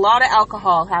 there's a lot of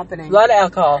alcohol happening. A lot of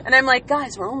alcohol. And I'm like,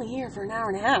 guys, we're only here for an hour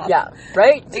and a half. Yeah,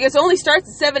 right? I guess it only starts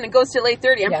at 7 and goes till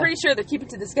 8:30. I'm pretty sure they're keeping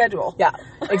to the schedule. Yeah,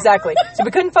 exactly. So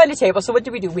we couldn't find a table, so what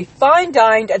did we do? We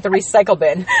fine-dined at the recycle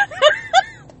bin.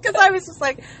 Because I was just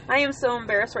like, I am so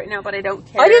embarrassed right now, but I don't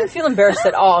care. I didn't feel embarrassed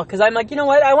at all, because I'm like, you know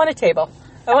what? I want a table.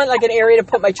 I want like an area to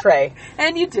put my tray.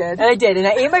 And you did. And I did. And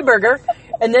I ate my burger.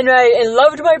 And then I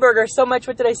loved my burger so much.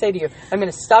 What did I say to you? I'm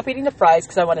going to stop eating the fries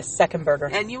because I want a second burger.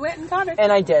 And you went and got it.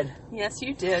 And I did. Yes,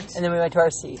 you did. And then we went to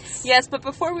our seats. Yes, but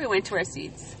before we went to our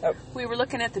seats, we were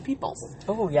looking at the people.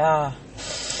 Oh, yeah.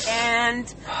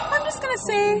 And I'm just going to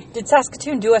say... Did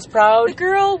Saskatoon do us proud? The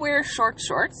girl wears short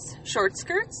shorts, short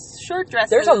skirts, short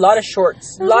dresses. There's a lot of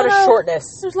shorts. A lot of shortness.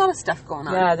 There's a lot of stuff going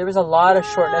on. Yeah, there was a lot of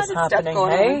shortness happening,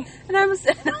 hey?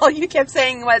 And all you kept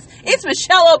saying was, it's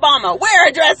Michelle Obama. Wear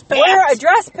a dress pant. Wear a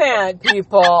dress pant,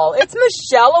 people. It's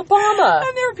Michelle Obama.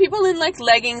 And there were people in like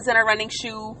leggings and a running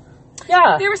shoe.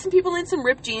 Yeah. There were some people in some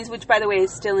ripped jeans, which, by the way,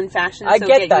 is still in fashion, I so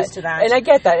get that. used to that. And I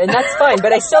get that, and that's fine.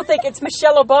 But I still think it's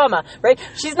Michelle Obama, right?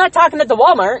 She's not talking at the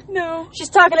Walmart. No. She's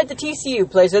talking at the TCU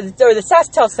place or the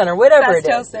SaskTel Center, whatever it is.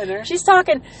 SaskTel Center. She's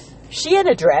talking... She had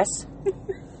a dress.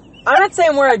 I'm not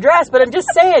saying wear a dress, but I'm just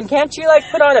saying, can't you, like,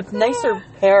 put on a nicer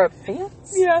pair of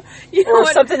pants? Yeah. You know or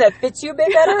what? something that fits you a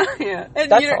bit better? Yeah.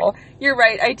 And that's all. You're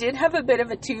right. I did have a bit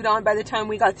of a toot on by the time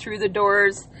we got through the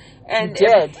doors. And you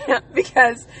did.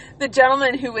 Because the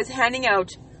gentleman who was handing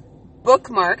out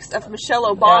bookmarks of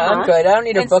Michelle Obama. Yeah, I'm good. I don't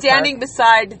need a bookmark. And standing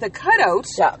beside the cutout.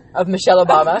 Yeah, of Michelle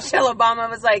Obama. Michelle Obama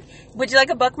was like, would you like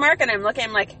a bookmark? And I'm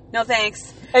like, no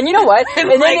thanks. And you know what?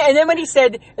 and then when he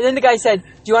said, and then the guy said, do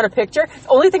you want a picture? The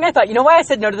only thing I thought, you know why I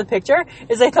said no to the picture?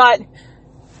 Is I thought,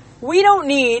 we don't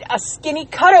need a skinny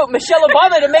cutout Michelle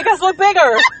Obama to make us look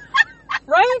bigger.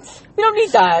 Right? We don't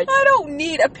need that. I don't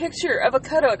need a picture of a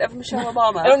cutout of Michelle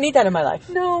Obama. I don't need that in my life.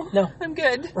 No. No. I'm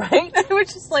good. Right? I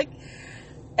was just like...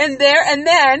 And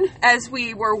then, as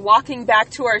we were walking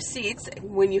back to our seats,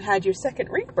 when you had your second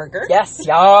Rink burger... Yes,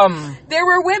 yum. There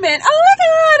were women, oh my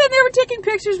God, and they were taking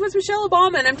pictures with Michelle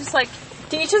Obama, and I'm just like...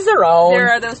 To each is their own. There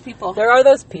are those people. There are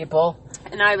those people.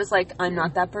 And I was like, I'm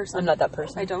not that person. I'm not that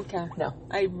person. I don't care. No.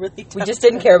 I really don't We just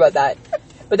didn't care about that.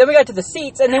 But then we got to the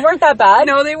seats, and they weren't that bad.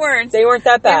 No, they weren't. They weren't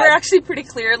that bad. They were actually pretty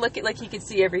clear, like you could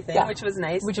see everything, yeah. which was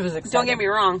nice. Which was exciting. Don't get me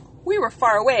wrong. We were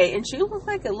far away, and she looked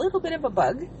like a little bit of a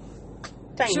bug.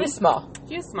 Tiny. She was small.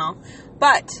 She was small.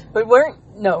 But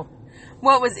no.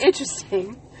 What was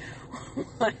interesting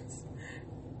was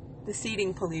the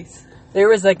seating police. There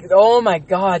was like, oh my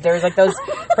God, there was like those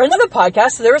friends of the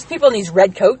podcast, so there was people in these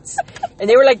red coats, and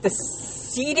they were like the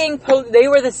they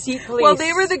were the seat police. Well,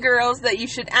 they were the girls that you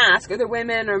should ask, or the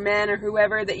women or men or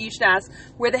whoever that you should ask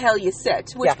where the hell you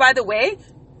sit. Which, by the way,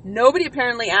 nobody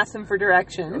apparently asked them for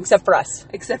directions. Except for us.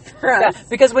 Yeah,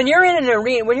 because when you're in an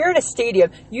arena, when you're in a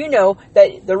stadium, you know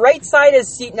that the right side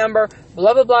is seat number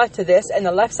blah, blah, blah to this, and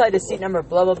the left side is seat number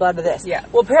blah, blah, blah to this. Yeah.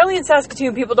 Well, apparently in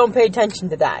Saskatoon, people don't pay attention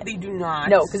to that. They do not.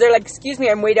 No, because they're like, excuse me,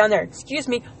 I'm way down there. Excuse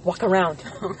me, walk around.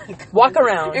 Oh my God. Walk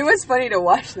around. It was funny to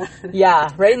watch that. Yeah,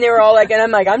 right? And they were all like, and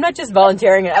I'm like, I'm not just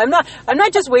volunteering it. I'm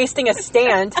not just wasting a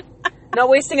stand. Not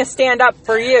wasting a stand up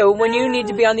for you when you need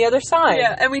to be on the other side.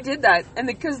 Yeah, and we did that. And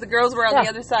because the girls were on the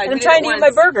other side. And I'm trying to eat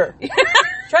my burger.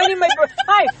 Trying to eat my burger.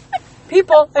 Hi,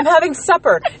 people, I'm having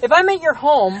supper. If I'm at your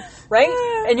home, right,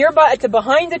 and you're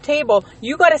behind the table,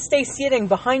 you got to stay sitting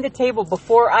behind the table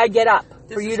before I get up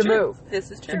for you to move.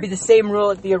 This is true. It should be the same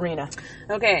rule at the arena.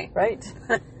 Okay. Right?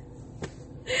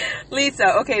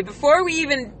 Lisa, okay, before we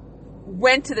even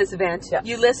went to this event,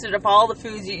 you listed up all the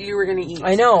foods you were going to eat.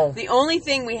 I know. The only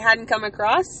thing we hadn't come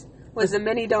across was the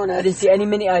mini donuts. I didn't see any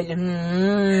mini...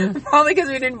 Probably because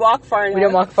we didn't walk far enough. We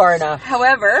didn't walk far enough.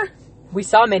 However... We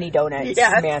saw mini donuts,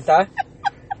 Samantha.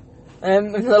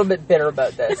 I'm a little bit bitter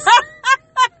about this.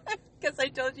 Because I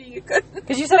told you couldn't.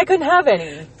 Because you said I couldn't have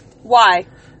any. Why?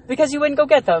 Because you wouldn't go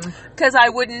get them. Because I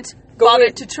wouldn't bother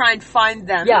to try and find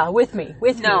them. Yeah, with me.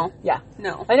 No. Yeah.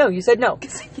 No. I know, you said no.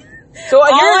 So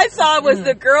all I saw was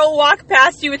the girl walk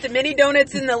past you with the mini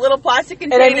donuts in the little plastic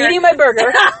container. And I'm eating my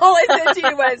burger. All I said to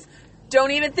you was,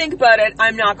 don't even think about it.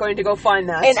 I'm not going to go find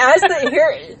that. And as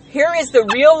here is the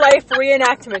real life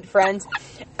reenactment, friends.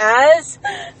 As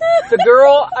the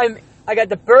girl, I got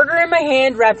the burger in my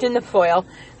hand wrapped in the foil.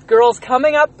 The girl's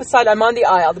coming up beside, I'm on the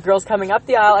aisle. The girl's coming up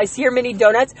the aisle. I see her mini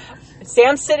donuts.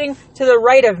 Sam's sitting to the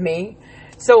right of me.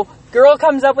 So girl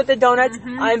comes up with the donuts.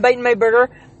 Mm-hmm. I'm biting my burger.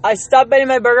 I stop biting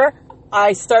my burger.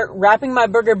 I start wrapping my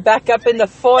burger back up in the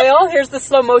foil. Here's the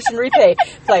slow motion replay.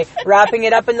 Wrapping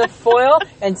it up in the foil.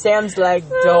 And Sam's like,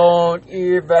 don't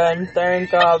even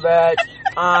think of it.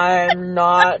 I'm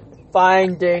not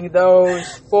finding those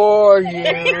for you.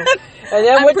 And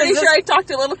then I'm pretty sure I talked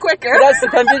a little quicker. That's the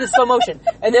time to do the slow motion.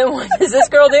 And then what does this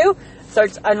girl do?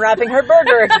 Starts unwrapping her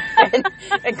burger again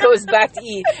and goes back to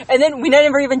eat. And then we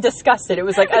never even discussed it. It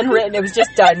was like unwritten. It was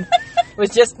just done. It was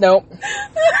just, nope.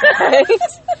 Right?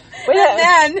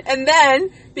 And then,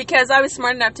 because I was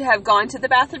smart enough to have gone to the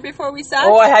bathroom before we sat.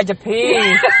 Oh, I had to pee.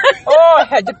 I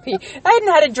hadn't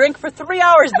had a drink for 3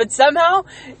 hours, but somehow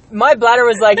my bladder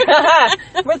was like,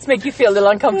 let's make you feel a little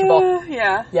uncomfortable.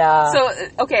 Yeah. So,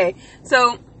 okay.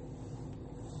 So,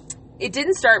 it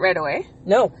didn't start right away.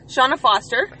 No. Shauna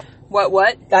Foster.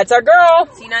 What? That's our girl.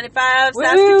 C95,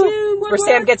 Saskatoon. Where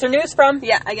Sam gets her news from.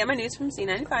 Yeah, I get my news from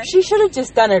C95. She should have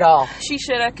just done it all. She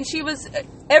should have, because she was,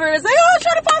 everyone was like, oh,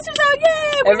 Shauna Foster's out,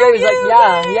 yay! Everybody was like,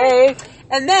 yeah, yay.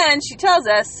 And then she tells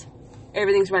us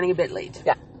everything's running a bit late.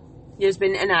 Yeah. There's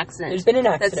been an accident.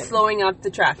 That's slowing up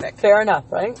the traffic. Fair enough,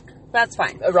 right? That's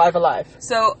fine. Arrive alive.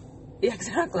 So, yeah,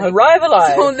 exactly. Arrive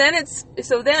alive.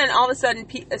 So then all of a sudden,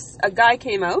 a guy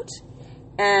came out.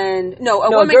 A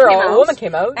woman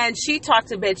came out. And she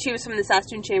talked a bit. She was from the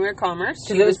Saskatoon Chamber of Commerce.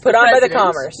 Because it was put on by the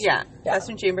Commerce. Yeah.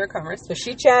 Saskatoon Chamber of Commerce. So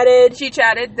she chatted.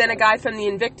 Then a guy from the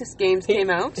Invictus Games came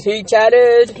out. He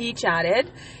chatted.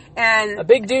 And a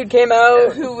big dude came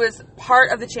out. Who was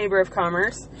part of the Chamber of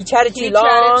Commerce. He chatted too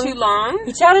long.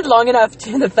 He chatted long enough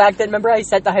to the fact that, remember I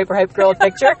sent the hype girl a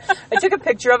picture? I took a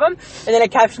picture of him, and then I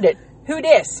captioned it, "Who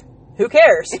dis? Who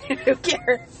cares?" Who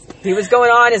cares? He was going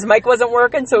on, his mic wasn't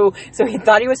working, so he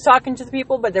thought he was talking to the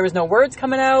people, but there was no words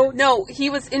coming out. No,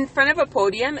 he was in front of a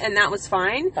podium, and that was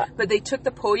fine, but they took the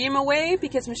podium away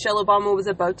because Michelle Obama was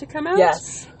about to come out.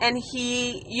 Yes. And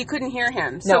you couldn't hear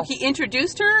him. So he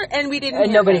introduced her, and we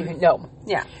didn't hear him. No.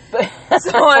 Yeah.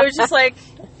 So I was just like,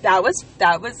 that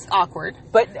was awkward.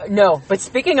 But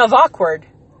speaking of awkward,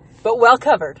 but well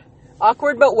covered.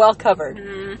 Awkward, but well covered.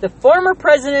 Mm-hmm. The former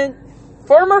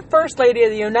First Lady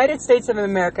of the United States of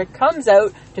America comes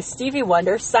out to Stevie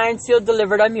Wonder, signed, sealed,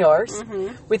 delivered, I'm yours,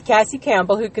 with Cassie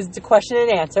Campbell, because it's a question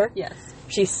and answer. Yes.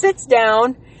 She sits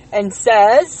down and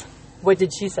says, what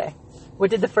did she say?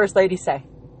 What did the First Lady say?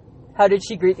 How did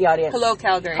she greet the audience? Hello,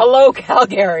 Calgary. Hello,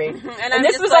 Calgary. And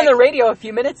this was on the radio a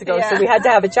few minutes ago, so we had to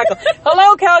have a chuckle.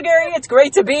 Hello, Calgary. It's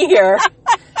great to be here.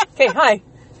 Okay, hi.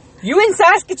 You in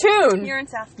Saskatoon. You're in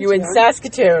Saskatoon. You in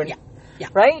Saskatoon. Yeah.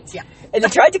 Right? Yeah. And they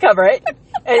tried to cover it,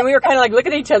 and we were kind of like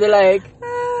looking at each other like,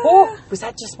 oh, was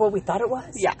that just what we thought it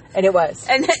was? Yeah. And it was.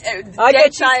 And I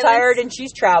get she's tired and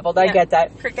she's traveled. I get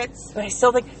that. Crickets. But I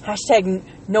still think, hashtag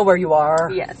know where you are.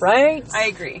 Yes. Right? I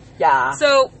agree. Yeah.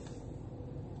 So.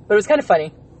 But it was kind of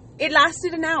funny. It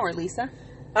lasted an hour, Lisa.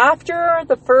 After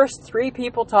the first 3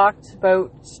 people talked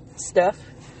about stuff,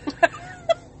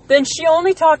 then she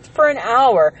only talked for an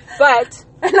hour. But...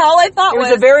 And all I thought was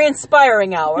a very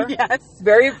inspiring hour. Yes.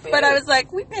 But I was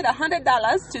like, we paid $100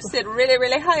 to sit really,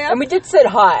 really high up. And we did sit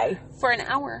high. For an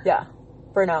hour. Yeah.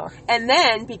 For an hour. And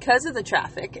then, because of the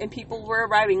traffic and people were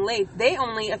arriving late, they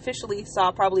only officially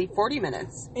saw probably 40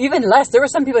 minutes. Even less. There were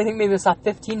some people I think maybe saw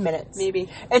 15 minutes. Maybe.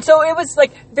 And so it was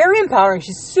like very empowering.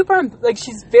 She's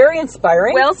she's very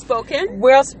inspiring. Well spoken.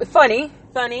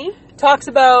 Funny. Talks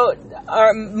about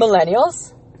our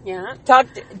millennials. Yeah.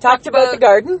 Talked about the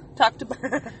garden.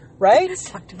 Right?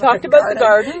 Talked about the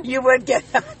garden. You would get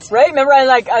that. Right? Remember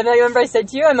I said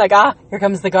to you, I'm like, here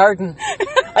comes the garden.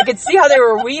 I could see how they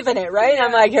were weaving it, right? Yeah.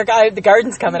 I'm like, the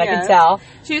garden's coming, I can tell.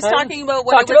 She was talking about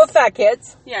about fat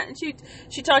kids. Yeah, and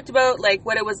she talked about like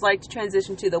what it was like to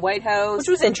transition to the White House. Which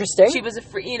was interesting. She was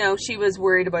she was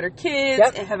worried about her kids.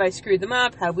 Yep. Have I screwed them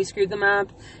up? Have we screwed them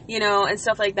up? And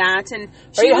stuff like that. And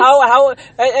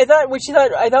I thought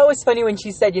it was funny when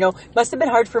she said, must have been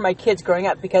hard for my kids growing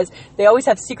up because they always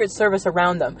have Secret Service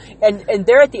around them. And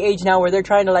they're at the age now where they're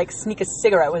trying to like sneak a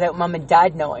cigarette without mom and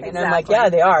dad knowing. Exactly. And I'm like, yeah,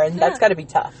 they are. And that's got to be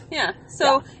tough. Yeah.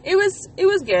 So it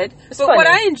was good. But funny. What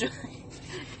I enjoyed,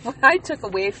 what I took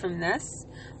away from this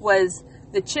was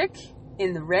the chick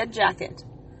in the red jacket.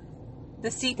 The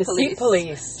seat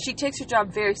police. She takes her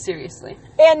job very seriously.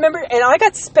 And remember, I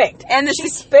got spanked. And she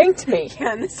spanked me.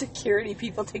 Yeah, and the security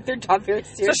people take their job very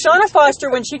seriously. So Shauna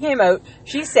Foster, when she came out,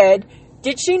 she said,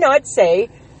 did she not say,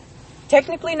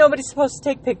 technically nobody's supposed to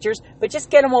take pictures, but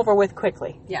just get them over with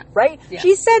quickly? Yeah. Right? Yeah.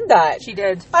 She said that. She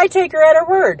did. I take her at her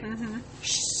word. Mm-hmm.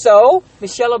 So,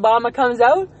 Michelle Obama comes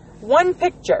out, one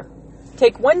picture.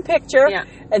 Take one picture,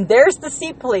 and there's the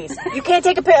seat police. You can't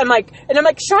take a picture. I'm like,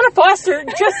 Shauna Foster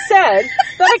just said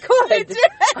that I could. I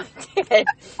did.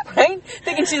 Right?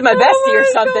 Thinking she's my bestie or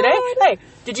something, eh? Hey,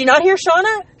 did you not hear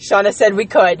Shauna? Shauna said we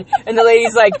could. And the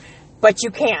lady's like, but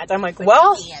you can't. I'm like,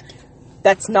 well,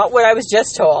 that's not what I was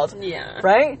just told. Yeah.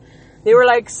 Right? They were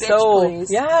like, bitch so,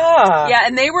 police. Yeah. Yeah,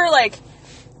 and they were like,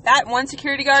 that one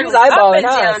security guard was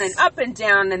up and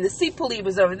down, and the seat police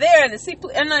was over there, and the seat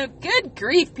police, and like, good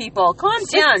grief, people, calm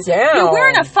down. You're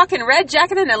wearing a fucking red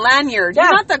jacket and a lanyard. Yeah.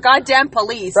 You're not the goddamn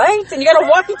police, right? And you got a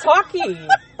walkie-talkie,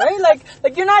 right?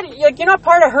 Like you're not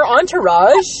part of her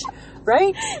entourage.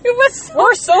 right? It was so...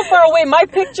 We're so far away. My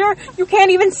picture, you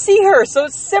can't even see her. So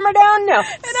simmer down now.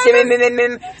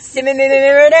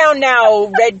 Simmer down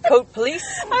now, red coat police.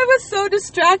 I was so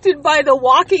distracted by the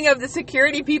walking of the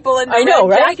security people and the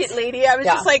red jacket lady. I was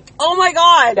just like, oh my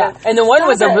God. Yeah. And the one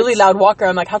was a really loud walker.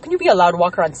 I'm like, how can you be a loud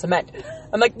walker on cement?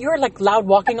 I'm like, you're like loud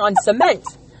walking on cement.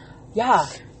 Yeah.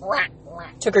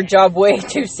 Took her job way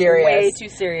too serious. Way too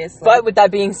seriously. But with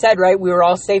that being said, right, we were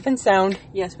all safe and sound.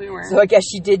 Yes, we were. So I guess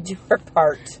she did do her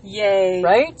part. Yay.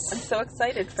 Right? I'm so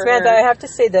excited for Samantha, her. I have to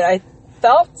say that I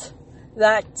felt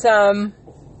that,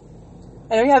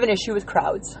 I know you have an issue with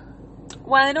crowds.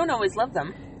 Well, I don't always love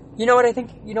them. You know what I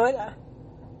think? You know what?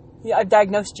 Yeah, I've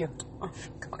diagnosed you. Oh,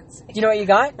 for God's sake. Do you know what you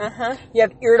got? Uh-huh. You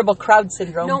have irritable crowd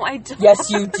syndrome. No, I don't.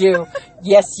 Yes, you do.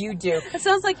 Yes, you do. It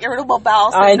sounds like irritable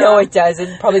bowel syndrome. I know it does.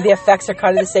 And probably the effects are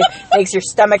kind of the same. Makes your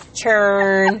stomach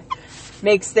churn.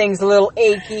 Makes things a little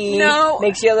achy. No.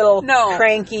 Makes you a little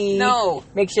cranky. No.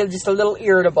 Makes you just a little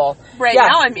irritable. Right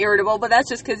now I'm irritable, but that's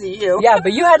just because of you. Yeah,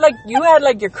 but you had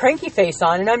like your cranky face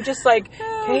on, and I'm just like,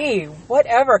 hey,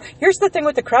 whatever. Here's the thing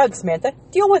with the crowd, Samantha.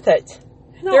 Deal with it.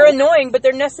 No. They're annoying, but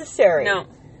they're necessary. No.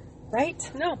 Right?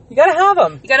 No. You gotta have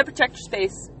them. You gotta protect your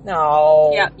space.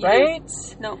 No. Yeah, you right?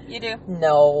 do. No, you do.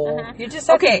 No. Mm-hmm. You just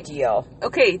have to deal.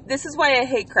 Okay, this is why I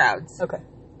hate crowds. Okay.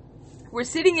 We're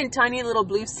sitting in tiny little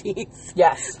blue seats.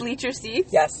 Yes. Bleacher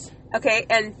seats. Yes. Okay,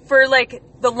 and for like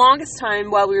the longest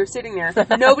time while we were sitting there,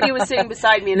 nobody was sitting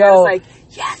beside me, and I No. was like,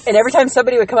 yes. And every time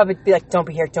somebody would come up and be like, don't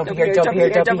be here, don't be here, don't be here,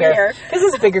 don't be here.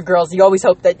 Because as bigger girls, you always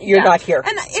hope that you're not here.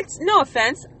 And it's no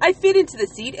offense, I fit into the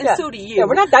seat, and so do you. Yeah,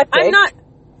 we're not that big.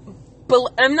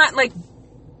 I'm not like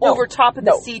over top of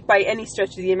the seat by any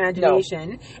stretch of the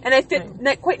imagination, and I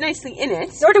fit quite nicely in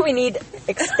it. Nor do we need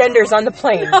extenders on the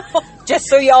plane, just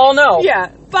so you all know.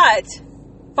 Yeah, but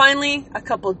finally, a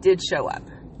couple did show up.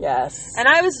 Yes. And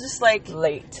I was just like...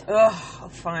 late. Oh,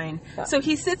 fine. Yeah. So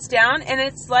he sits down, and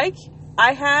it's like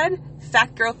I had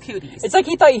fat girl cooties. It's like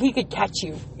he thought he could catch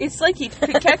you. It's like he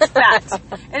could catch fat.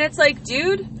 And it's like,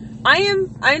 dude, I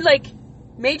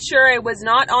made sure I was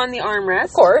not on the armrest.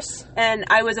 Of course. And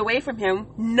I was away from him.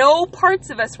 No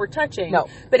parts of us were touching. No.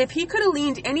 But if he could have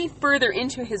leaned any further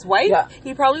into his wife,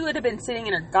 he probably would have been sitting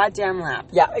in her goddamn lap.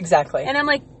 Yeah, exactly. And I'm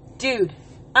like, dude,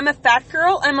 I'm a fat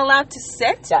girl. I'm allowed to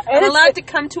sit. Yeah. I'm allowed to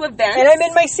come to events. And I'm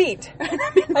in my seat.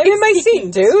 I'm in my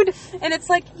seat, dude. And it's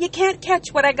like, you can't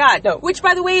catch what I got. No. Which,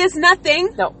 by the way, is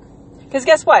nothing. No. Because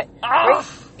guess what? Right?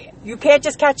 You can't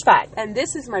just catch fat. And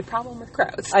this is my problem with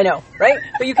crowds. I know, right?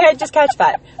 But you can't just catch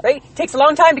fat, right? It takes a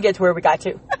long time to get to where we got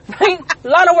to, right? A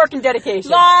lot of work and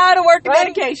dedication. A lot of work and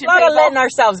dedication, A lot of letting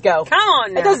ourselves go. Come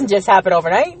on now. It doesn't just happen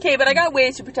overnight. Okay, but I got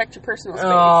ways to protect your personal space.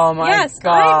 Oh, my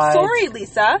God. I'm sorry,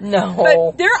 Lisa. No.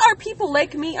 But there are people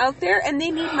like me out there, and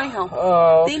they need my help.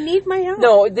 Oh. They need my help.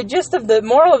 No, the gist of the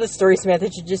moral of the story,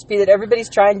 Samantha, should just be that everybody's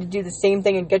trying to do the same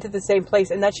thing and get to the same place,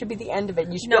 and that should be the end of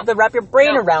it. You should be able to wrap your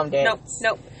brain around it.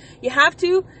 No. You have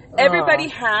to. Everybody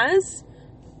has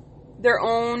their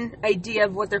own idea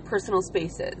of what their personal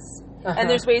space is. And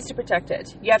there's ways to protect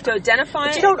it. You have to identify...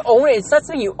 But you don't own it. It's not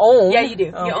something you own. Yeah, you do.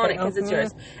 You own it because it's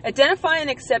yours. Identify and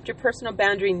accept your personal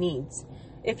boundary needs.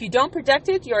 If you don't protect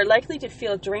it, you are likely to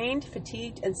feel drained,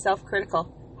 fatigued, and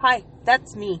self-critical. Hi,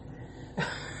 that's me.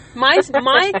 My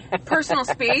personal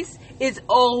space is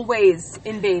always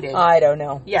invaded. I don't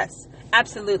know. Yes,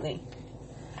 absolutely.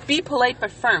 Be polite but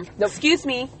firm. Nope. Excuse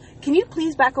me. Can you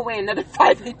please back away another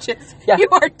 5 inches? Yeah. You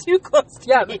are too close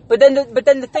to me. But then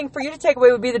the thing for you to take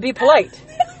away would be to be polite.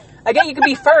 Again, you can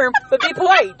be firm, but be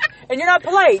polite. And you're not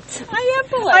polite. I am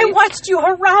polite. I watched you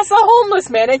harass a homeless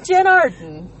man at Jen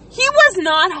Arden. He was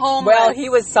not homeless. Well, he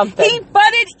was something. He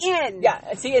butted in.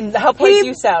 Yeah, see, and how polite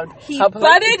you sound. He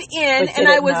butted in, and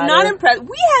I was not impressed.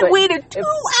 We had waited 2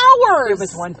 hours. It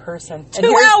was one person. 2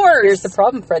 hours. Here's the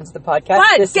problem, friends of the podcast.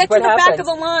 But this get is what to the happens. back of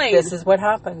the line. This is what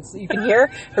happens. You can hear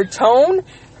her tone.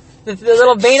 The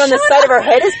little vein on the side of her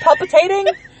head is palpitating.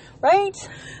 Right?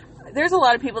 There's a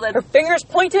lot of people that... Her fingers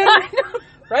pointing.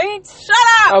 Right? Shut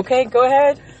up! Okay, go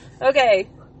ahead. Okay.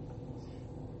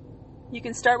 You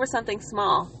can start with something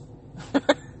small.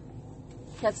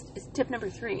 That's tip number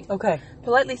 3. Okay.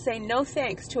 Politely say no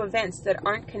thanks to events that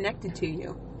aren't connected to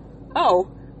you. Oh,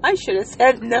 I should have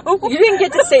said no. You didn't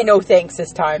get to say no thanks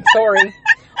this time. Sorry.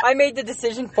 I made the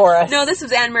decision for us. No, this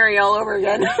was Anne-Marie all over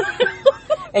again.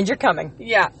 And you're coming.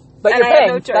 Yeah. But and you're I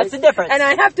paying. Have no choice. That's the difference. And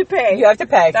I have to pay. You have to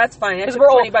pay. That's fine. I took we're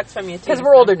 $20 from you too. Because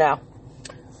we're older now.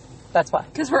 That's why.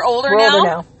 Because we're older now?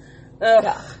 We're older now.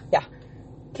 Ugh. Yeah.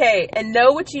 Okay, and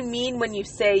know what you mean when you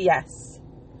say yes.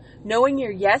 Knowing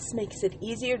your yes makes it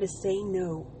easier to say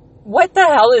no. What the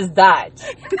hell is that?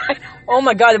 Oh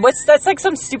my god, that's like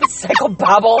some stupid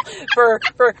psychobabble for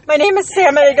my name is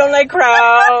Sam and I don't like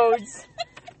crowds.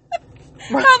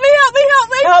 Help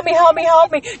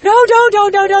me. No,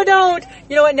 don't.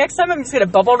 You know what, next time I'm just going to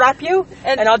bubble wrap you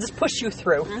and I'll just push you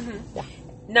through. Mm-hmm. Yeah.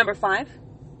 Number 5,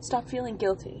 stop feeling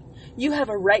guilty. You have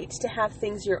a right to have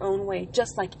things your own way,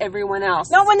 just like everyone else.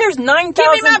 Not when there's 9,000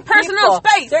 people. Give me my personal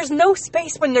space. There's no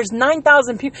space when there's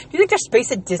 9,000 people. Do you think there's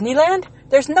space at Disneyland?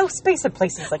 There's no space at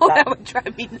places like that. That would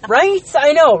drive me nuts. Right?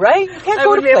 I know, right? You can't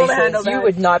go to places. You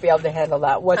would not be able to handle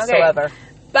that whatsoever. Okay.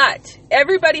 But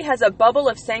everybody has a bubble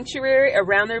of sanctuary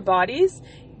around their bodies,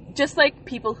 just like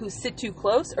people who sit too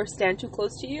close or stand too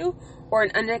close to you or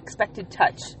an unexpected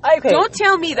touch. Okay. Don't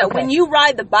tell me that when you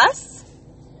ride the bus...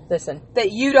 Listen.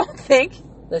 That you don't think,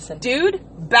 dude,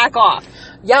 back off.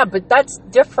 Yeah, but that's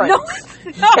different. No.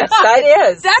 Yes, that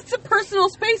is. That's a personal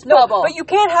space bubble. But you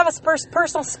can't have a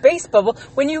personal space bubble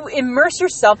when you immerse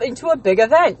yourself into a big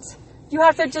event. You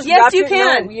have to just... Yes, you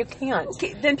can. No, you can't.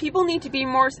 Okay, then people need to be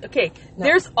more... Okay,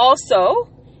 there's also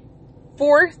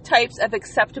 4 types of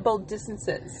acceptable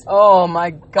distances. Oh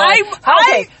my god.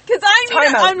 Because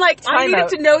I needed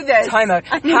to know this. Time out.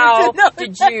 How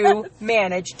did you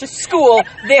manage to school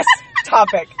this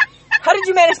topic? How did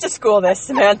you manage to school this,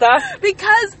 Samantha?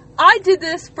 Because I did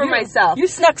this for myself. You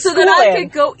snuck school so that I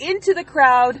could go into the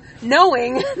crowd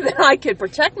knowing that I could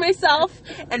protect myself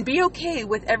and be okay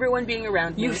with everyone being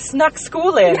around me. You snuck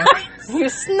school in. You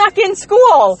snuck in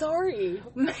school. Sorry.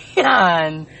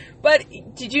 Man. But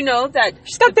did you know that...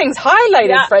 She's got things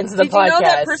highlighted, friends of the podcast. Did you know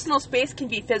that personal space can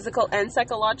be physical and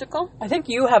psychological? I think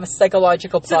you have a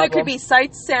psychological problem. So there could be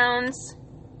sights, sounds,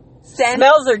 scents.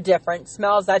 Smells are different.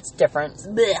 Smells, that's different.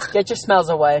 Blech. Get your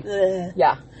smells away. Blech.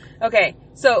 Yeah. Okay,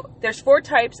 so there's 4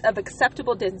 types of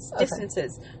acceptable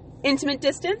distances. Intimate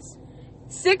distance,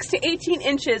 6 to 18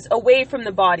 inches away from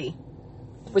the body.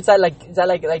 What's that like? Is that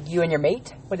like you and your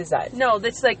mate? What is that? No,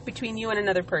 that's like between you and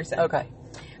another person. Okay.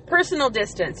 Personal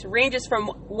distance ranges from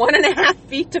 1.5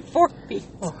 feet to 4 feet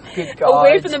good God.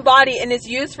 away from the body and is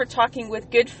used for talking with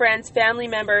good friends, family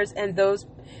members, and the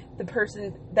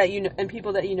person that you know and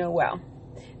people that you know well.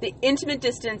 The intimate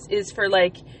distance is for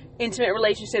like intimate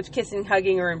relationships, kissing,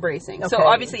 hugging, or embracing. Okay. So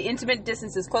obviously intimate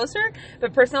distance is closer,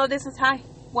 but personal distance,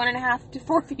 1.5 to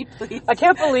 4 feet, please. I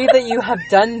can't believe that you have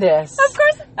done this. Of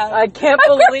course I have. I can't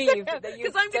believe that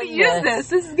you've Because I'm going to use this.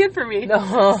 This is good for me.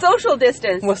 No. Social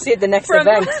distance. We'll see at the next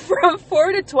event. From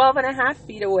 4 to 12.5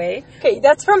 feet away. Okay,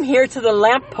 that's from here to the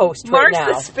lamppost right now.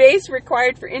 Marks the space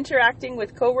required for interacting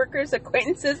with coworkers,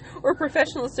 acquaintances, or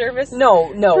professional service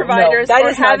providers, that or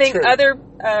is not having true.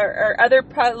 other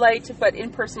polite but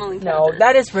impersonal encounters. No,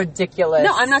 that is ridiculous.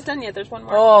 No, I'm not done yet. There's one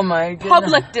more. Oh my goodness.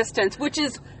 Public distance, which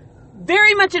is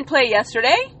very much in play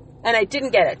yesterday, and I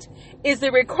didn't get it, is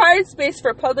the required space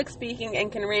for public speaking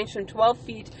and can range from 12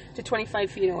 feet to 25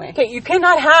 feet away. Okay, you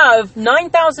cannot have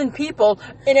 9,000 people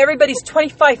and everybody's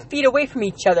 25 feet away from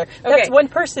each other. That's one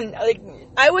person.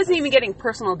 I wasn't even getting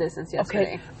personal distance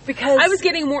yesterday. Okay, because I was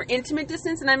getting more intimate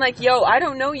distance, and I'm like, yo, I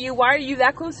don't know you. Why are you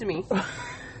that close to me?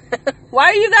 Why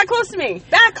are you that close to me?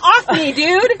 Back off me,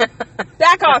 dude.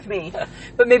 Back off me.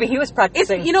 But maybe he was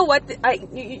practicing. You know what?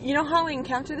 You know how I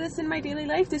encounter this in my daily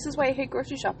life? This is why I hate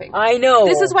grocery shopping. I know.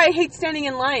 This is why I hate standing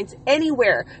in lines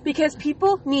anywhere. Because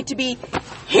people need to be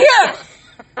here.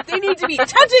 They need to be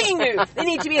touching you. They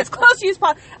need to be as close to you as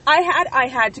possible. I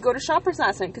had to go to Shoppers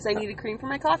last night because I needed cream for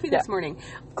my coffee this morning.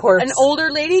 Of course. An older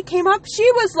lady came up. She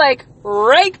was like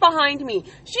right behind me.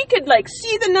 She could like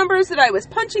see the numbers that I was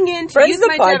punching in to use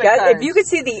my debit card. If you could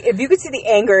see the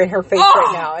anger in her face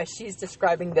right now as she's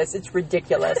describing this, it's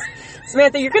ridiculous.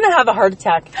 Samantha, you're going to have a heart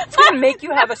attack. It's going to make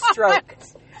you have a stroke.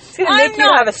 It's going to make you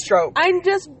have a stroke. I'm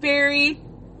just very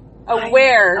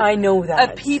aware. I know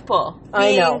that. Of people.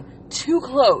 I know. Too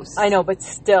close. I know, but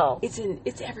still. It's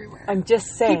everywhere. I'm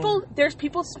just saying. There's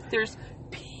people.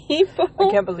 I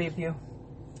can't believe you.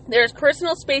 There's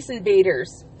personal space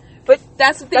invaders. But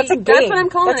that's a game. That's what I'm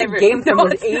calling it. That's a game from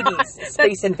the 80s.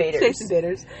 Space Invaders. Space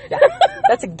Invaders. Yeah.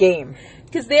 That's a game.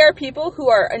 Because they are people who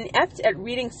are inept at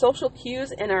reading social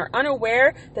cues and are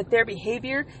unaware that their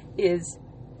behavior is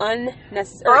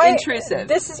unnecessary or intrusive.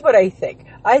 This is what I think.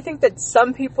 I think that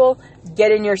some people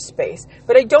get in your space,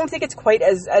 but I don't think it's quite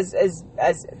as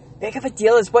big of a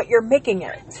deal as what you're making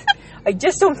it. I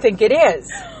just don't think it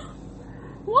is.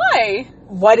 Why?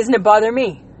 Why doesn't it bother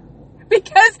me?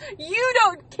 Because you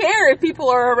don't care if people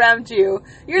are around you.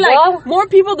 You're like, more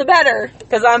people the better.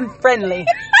 Because I'm friendly.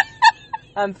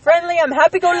 I'm friendly, I'm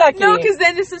happy-go-lucky. No, because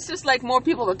then this is just like more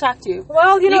people to talk to.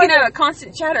 Well, you know, can have a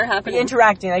constant chatter happening. Be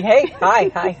interacting, like, hey,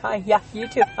 hi, yeah, you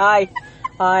too, hi.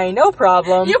 Hi, no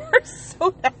problem. You were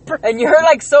so that person. And you're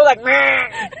like, so like,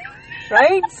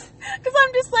 right? Because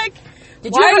I'm just like,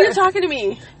 why are you talking to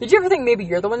me? Did you ever think maybe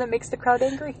you're the one that makes the crowd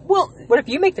angry? Well, what if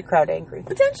you make the crowd angry?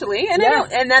 Potentially, and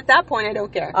and at that point, I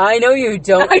don't care. I know you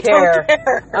don't care.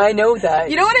 I know that.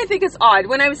 You know what I think is odd?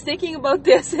 When I was thinking about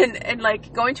this and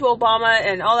like going to Obama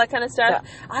and all that kind of stuff,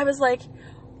 I was like,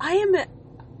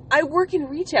 I work in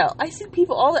retail. I see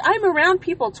people I'm around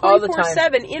people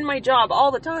 24/7 in my job all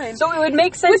the time. So it would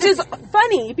make sense. Which is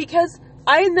funny because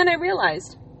then I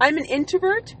realized I'm an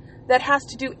introvert that has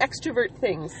to do extrovert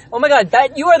things. Oh my God,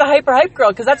 you are the hype girl,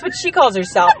 because that's what she calls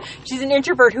herself. She's an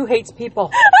introvert who hates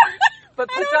people. But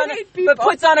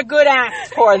puts on a good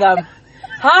act for them.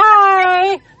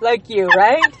 Hi! Like you,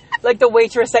 right? Like the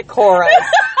waitress at Cora's.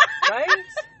 Right?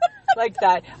 Like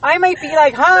that. I might be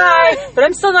like, hi, but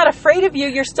I'm still not afraid of you.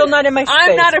 You're still not in my space.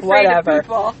 I'm not afraid of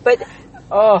people. But,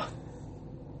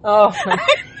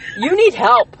 you need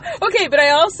help. Okay, but I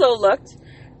also looked,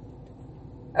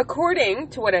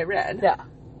 according to what I read. Yeah,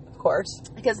 of course.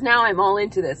 Because now I'm all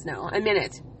into this now. I'm in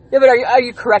it. Yeah, but are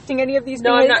you correcting any of these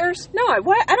behaviors? I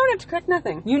don't have to correct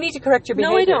nothing. You need to correct your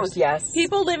behaviors. No, I don't. Yes.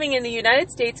 People living in the United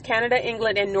States, Canada,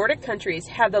 England, and Nordic countries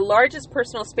have the largest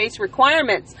personal space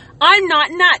requirements. I'm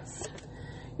not nuts.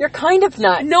 You're kind of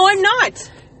nuts. No, I'm not.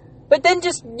 But then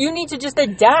you need to just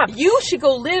adapt. You should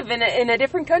go live in a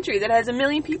different country that has 1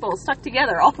 million people stuck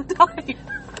together all the time.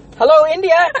 Hello,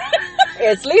 India.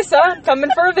 It's Lisa coming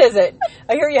for a visit.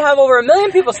 I hear you have over 1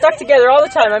 million people stuck together all the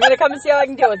time. I'm going to come and see how I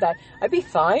can deal with that. I'd be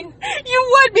fine.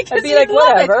 You would, because I'd be like,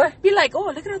 whatever. Be like,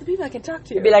 oh, look at all the people I can talk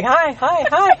to. I'd be like,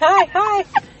 hi.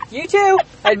 You too.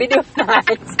 I'd be doing that.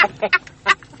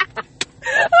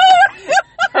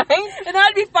 Right? And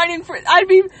I'd be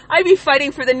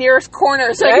fighting for the nearest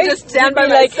corner so I could just stand by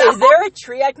myself. Like, is there a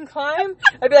tree I can climb?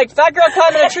 I'd be like, fat girl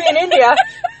climbing a tree in India.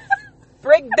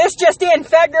 Break this just in,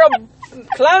 fat girl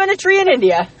climbing a tree in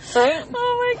India. Right?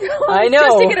 Oh my God. I know.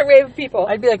 Just to get away with people.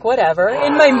 I'd be like, whatever.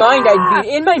 In my mind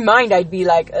I'd be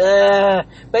like,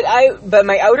 but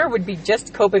my outer would be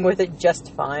just coping with it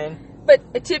just fine.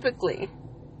 But typically,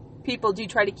 people do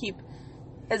try to keep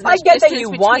as much distance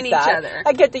between each other.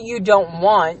 I get that you don't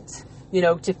want,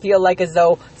 to feel like as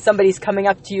though somebody's coming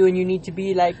up to you and you need to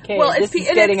be like, hey, this is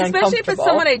getting uncomfortable. Especially if it's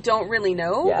someone I don't really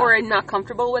know or I'm not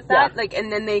comfortable with that. Like, and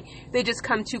then they just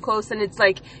come too close and it's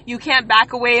like, you can't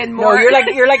back away and more. No,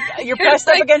 you're pressed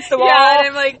up against the wall. Yeah, and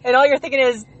I'm like, and all you're thinking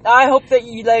is, I hope that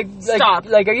you stop.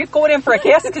 Like, are you going in for a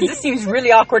kiss? Because this seems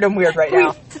really awkward and weird right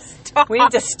now. We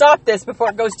need to stop this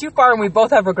before it goes too far and we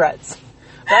both have regrets.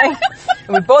 Right?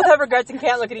 And we both have regrets and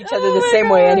can't look at each other the same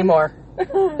way anymore.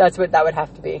 That's what that would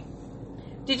have to be.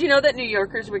 Did you know that New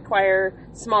Yorkers require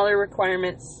smaller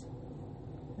requirements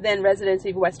than residents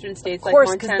of Western states like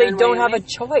Montana and Wyoming? Of course, because they don't have a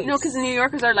choice. No, because New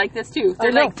Yorkers are like this too.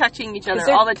 They're like touching each other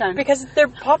all the time. Because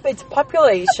it's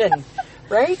population,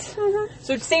 right? Mm-hmm.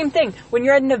 So it's the same thing. When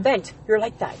you're at an event, you're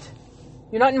like that.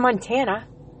 You're not in Montana.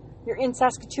 You're in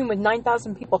Saskatoon with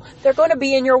 9,000 people. They're going to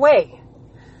be in your way.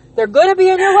 They're going to be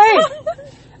in your way.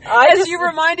 As you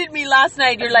reminded me last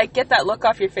night, you're like, get that look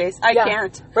off your face. I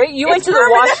can't. Right? You went to the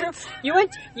washroom. You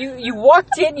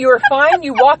walked in. You were fine.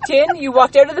 You walked in. You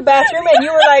walked out of the bathroom, and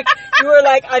you were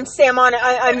like, I'm Sam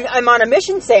I'm on a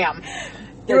mission, Sam.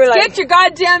 Get your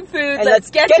goddamn food. And let's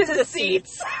get to the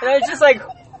seats. And I was just like,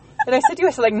 and I said to you,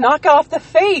 I said, like, knock off the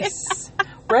face,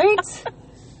 right?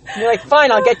 And you're like,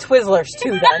 fine, I'll get Twizzlers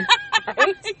too then,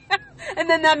 right? And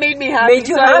then that made me happy. Made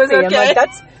you happy. I was okay. I'm like,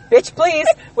 that's. Bitch, please.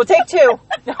 We'll take 2.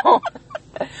 No.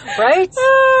 Right?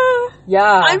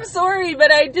 Yeah. I'm sorry,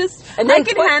 but I can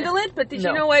handle it, but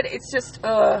you know what? It's just,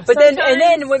 But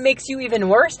then what makes you even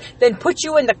worse, then put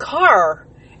you in the car,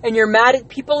 and you're mad at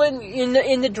people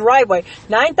in the driveway.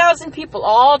 9,000 people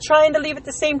all trying to leave at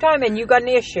the same time, and you got an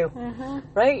issue. Mm-hmm.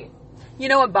 Right? You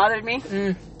know what bothered me?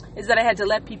 Is that I had to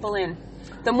let people in.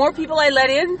 The more people I let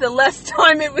in, the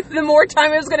more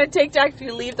time it was going to take to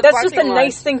actually leave the parking lot. That's just a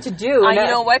nice thing to do. You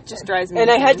know what? Just drives me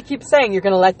insane. And I had to keep saying, you're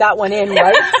going to let that one in,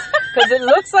 right? Because it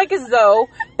looks like as though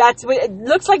that's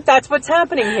what's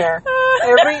happening here.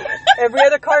 Every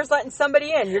other car's letting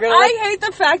somebody in. I hate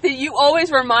the fact that you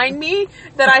always remind me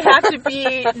that I have to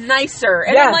be nicer.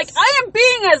 And I'm like, I am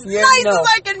being as nice as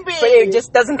I can be. But it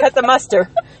just doesn't cut the mustard.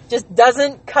 Just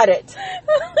doesn't cut it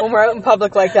when we're out in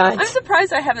public like that. I'm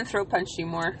surprised I haven't throat punched you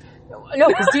more. No,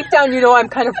 because deep down you know I'm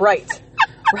kind of right.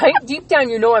 Right? Deep down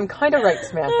you know I'm kind of right,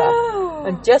 Samantha.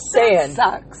 I'm just saying.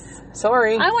 That sucks.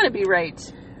 Sorry. I want to be right.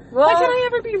 Well, why can't I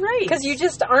ever be right? Because you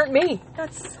just aren't me.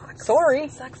 That sucks. Sorry.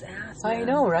 That sucks ass, man. I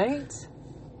know, right?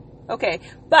 Okay,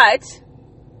 but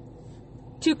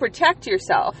to protect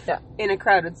yourself in a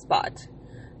crowded spot,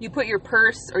 you put your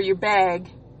purse or your bag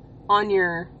on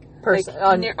your person.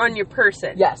 Like, on your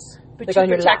person. Yes. But like you on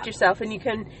your protect lap. yourself, and you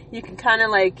can kind of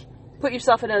like put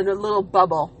yourself in a little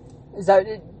bubble. Is that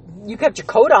you kept your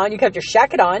coat on? You kept your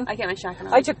shacket on? I kept my shacket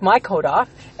on. I took my coat off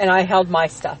and I held my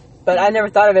stuff, but I never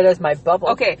thought of it as my bubble.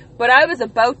 Okay, but I was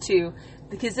about to.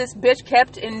 Because this bitch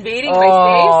kept invading my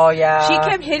space. Oh, yeah. She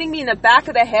kept hitting me in the back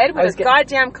of the head with her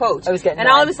goddamn coat. I was getting And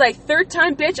mad. I was like, third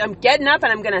time, bitch, I'm getting up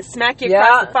and I'm going to smack you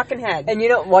across the fucking head. And you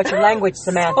don't watch your language,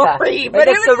 Samantha. Sorry, but that's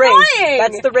it was the rage. annoying.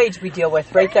 That's the rage we deal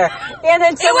with right there. And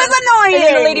then It was annoying. And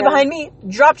then the lady behind me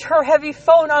dropped her heavy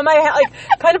phone on my head,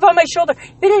 like kind of on my shoulder.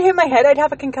 If it had hit my head, I'd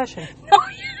have a concussion. No,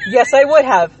 Yes, I would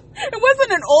have. it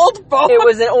wasn't an old phone. It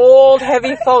was an old,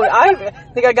 heavy phone. I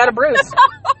think I got a bruise.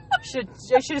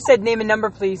 I should have said name and number,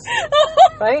 please.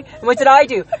 Right? And what did I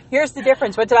do? Here's the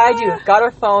difference. What did I do? Got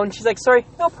her phone. She's like, sorry,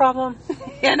 no problem.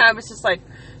 And I was just like,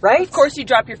 right? Of course you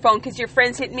drop your phone because your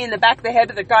friend's hitting me in the back of the head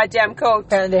with a goddamn coat.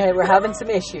 Apparently they were having some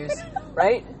issues.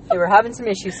 Right? They were having some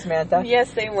issues, Samantha.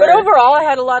 Yes, they were. But overall, I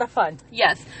had a lot of fun.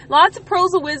 Yes. Lots of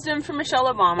pearls of wisdom from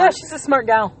Michelle Obama. Yeah, she's a smart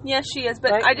gal. Yes, she is.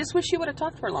 But Right? I just wish she would have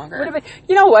talked for longer. Would have been,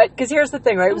 you know what? Because here's the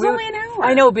thing, right? It was only an hour.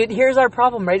 I know, but here's our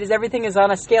problem, right? Is everything is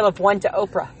on a scale of 1 to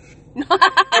Oprah. And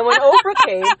when Oprah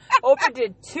came, Oprah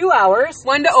did 2 hours.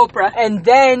 1 to Oprah. And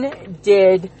then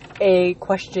did a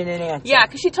question and answer. Yeah,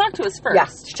 because she talked to us first. Yeah,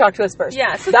 she talked to us first.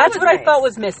 Yeah, so that's that was what I nice. felt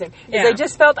was missing. Yeah.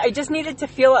 I just needed to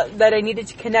feel that I needed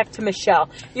to connect to Michelle.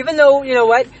 Even though, you know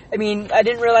what? I mean, I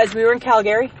didn't realize we were in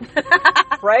Calgary.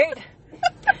 Right?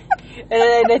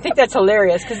 And I think that's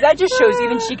hilarious because that just shows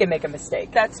even she can make a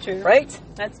mistake. That's true. Right?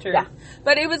 That's true. Yeah.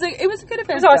 But it was a good event.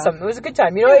 It was awesome. It was a good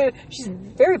time. You know, she's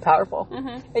very powerful.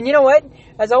 Mm-hmm. And you know what?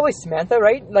 As always, Samantha,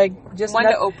 right? Like just 1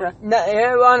 to Oprah.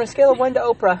 On a scale of 1 to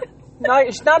Oprah.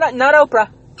 It's not Oprah.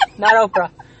 Not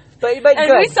Oprah. But And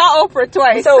good. we saw Oprah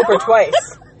twice. We saw Oprah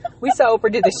twice. We saw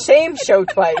Oprah do the same show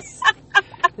twice.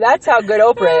 That's how good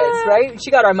Oprah is, right? She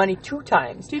got our money 2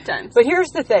 times. 2 times. But here's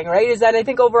the thing, right? Is that I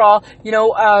think overall, you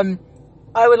know,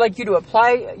 I would like you to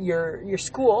apply your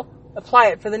school, apply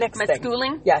it for the next My thing.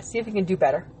 schooling? Yeah, see if you can do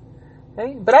better.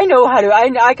 Right? But I know how to.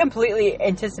 I completely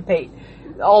anticipate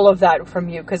all of that from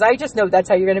you because I just know that's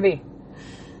how you're going to be.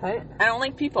 Right? I don't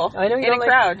like people I know you in don't a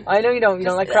crowd. I know you don't. You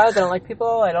don't like crowds. I don't like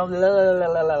people. I don't. La, la, la,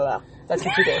 la, la, la. That's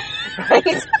what you do, right?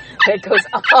 It goes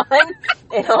on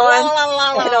and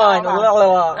on and on. La, la,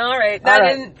 la. All right. All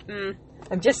right. Didn't...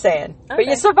 I'm just saying. But Okay.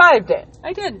 you survived it.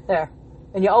 I did. There.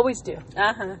 And you always do.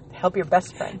 Uh-huh. Help your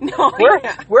best friend. No,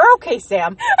 We're okay,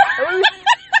 Sam.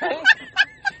 Right?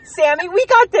 Sammy, we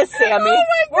got this, Sammy. Oh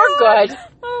my We're God. good.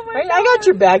 Oh my Right? God. I got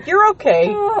your back. You're okay.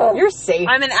 Oh. You're safe.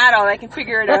 I'm an adult. I can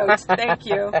figure it out. Thank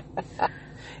you.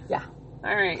 Yeah.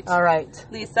 All right. All right.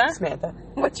 Lisa, Samantha.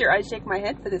 what's your I shake my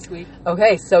head for this week?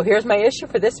 Okay, so here's my issue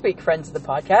for this week, friends of the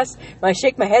podcast. My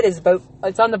shake my head is about,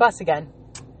 it's on the bus again.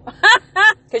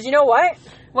 Because you know what?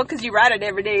 Well, because you ride it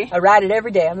every day. I ride it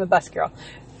every day. I'm a bus girl.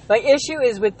 My issue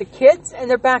is with the kids and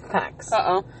their backpacks.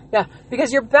 Uh-oh. Yeah,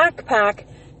 because your backpack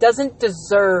doesn't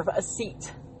deserve a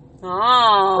seat.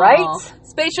 Oh. Right?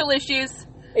 Spatial issues.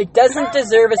 It doesn't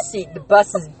deserve a seat. The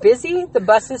bus is busy. The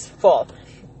bus is full.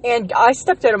 And I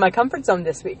stepped out of my comfort zone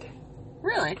this week.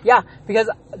 Really? Yeah, because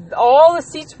all the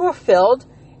seats were filled,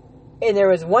 and there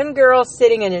was one girl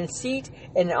sitting in a seat,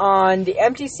 and on the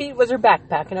empty seat was her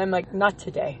backpack. And I'm like, not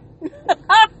today.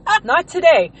 Not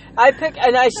today.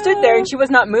 I stood there, and she was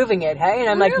not moving it, hey? And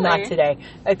I'm like, Really? not today.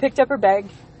 I picked up her bag,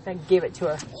 and I gave it to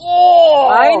her. Oh.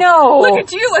 I know. Look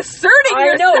at you asserting I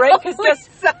yourself. know, right? Because just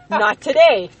Lisa. not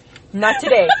today. Not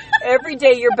today. Every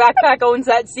day your backpack owns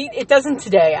that seat. It doesn't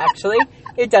today, actually.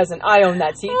 It doesn't. I own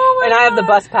that seat. Oh my and I have the God.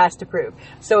 bus pass to prove.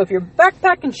 So if your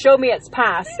backpack can show me its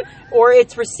pass or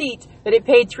its receipt that it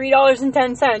paid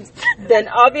 $3.10, then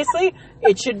obviously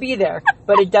it should be there.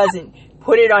 But it doesn't.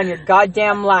 Put it on your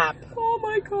goddamn lap. Oh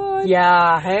my God.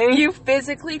 Yeah, hey? You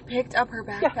physically picked up her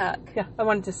backpack. Yeah, I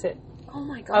wanted to sit. Oh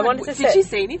my God. I wanted to Did sit. she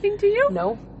say anything to you?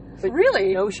 No. But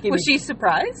Really? No, she gave Was me... she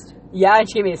surprised? Yeah, and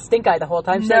she gave me a stink eye the whole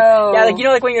time. She's No. like, yeah, like, you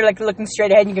know, like when you're like looking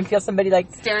straight ahead and you can feel somebody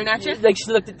like... Staring at you? Like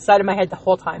she looked at the side of my head the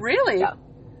whole time. Really? Yeah.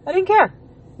 I didn't care.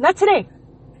 Not today.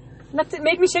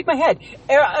 Made me shake my head.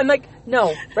 I'm like,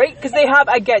 no, right? Because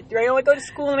I get, right? I go to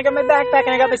school and I got my backpack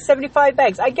and I got my 75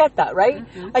 bags. I get that, right?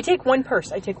 Mm-hmm. I take one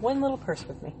purse. I take one little purse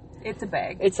with me. It's a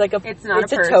bag. It's like a... It's not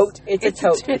it's a purse. tote. It's a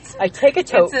tote. I take a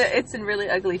tote. It's a really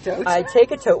ugly tote. I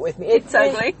take a tote with me. It's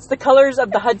ugly. It's the colors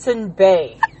of the Hudson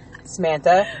Bay,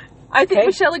 Samantha. I think Okay.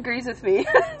 Michelle agrees with me.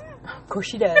 Of course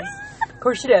she does. Of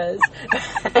course she does.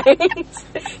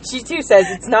 She too says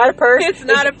it's not a purse. It's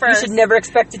not a purse. You should never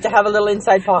expect it to have a little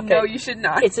inside pocket. No, you should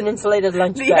not. It's an insulated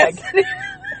lunch Yes. bag.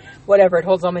 Whatever, it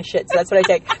holds all my shit, so that's what I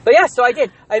take. But yeah, so I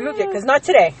did. I moved it, because not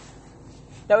today.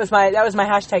 That was my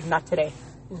hashtag. Not today.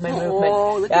 Was my movement.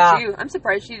 Oh, look at you! I'm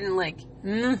surprised she didn't like.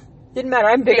 Didn't matter.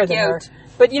 I'm bigger than her. out.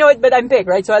 But you know what? But I'm big,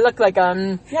 right? So I look like you're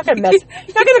not gonna mess.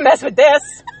 You're not gonna mess with this.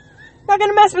 Not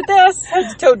gonna mess with this.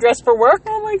 Head-to-toe dress for work.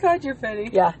 Oh my God, you're funny.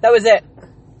 Yeah, that was it.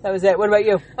 That was it. What about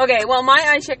you? Okay, well, my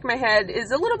I shake my head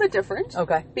is a little bit different.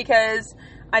 Okay. Because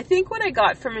I think what I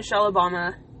got from Michelle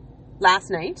Obama last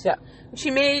night,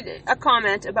 she made a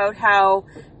comment about how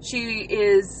she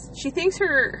thinks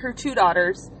her two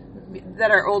daughters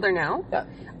that are older now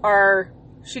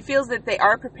she feels that they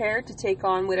are prepared to take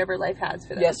on whatever life has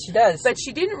for them. Yes, she does. But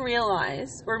she didn't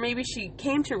realize, or maybe she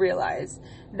came to realize,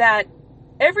 that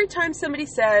every time somebody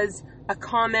says a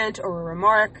comment or a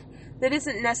remark that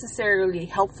isn't necessarily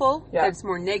helpful, that's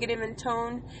more negative in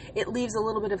tone, it leaves a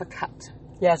little bit of a cut.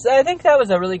 Yes, I think that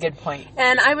was a really good point.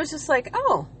 And I was just like,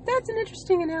 oh, that's an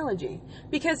interesting analogy.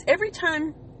 Because every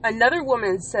time another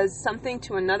woman says something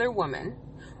to another woman,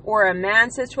 or a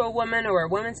man says to a woman, or a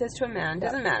woman says to a man,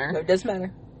 doesn't matter. No, it does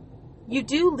matter. You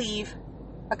do leave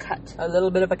a cut. A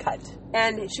little bit of a cut.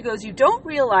 And she goes, you don't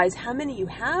realize how many you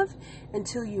have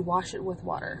until you wash it with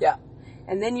water. Yeah.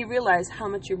 And then you realize how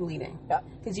much you're bleeding. Yeah.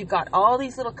 Because you've got all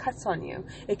these little cuts on you.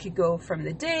 It could go from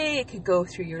the day, it could go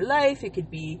through your life, it could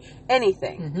be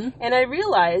anything. Mm-hmm. And I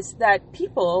realized that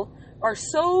people are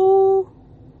so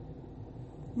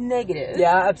negative.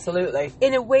 Yeah, absolutely.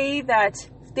 In a way that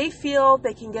they feel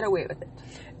they can get away with it.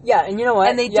 Yeah, and you know what?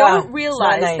 And they don't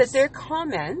realize that their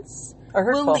comments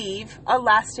will leave a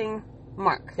lasting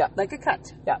mark. Yeah. Like a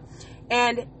cut. Yeah.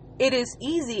 And it is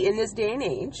easy in this day and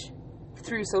age,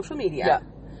 through social media,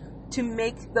 to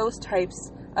make those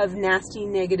types of nasty,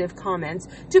 negative comments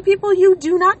to people you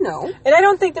do not know. And I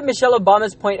don't think that Michelle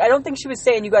Obama's point, I don't think she was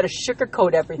saying you got to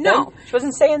sugarcoat everything. No. She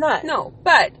wasn't saying that. No.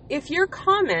 But if your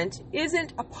comment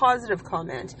isn't a positive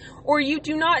comment, or you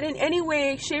do not in any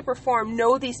way, shape, or form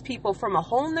know these people from a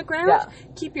hole in the ground,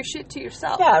 keep your shit to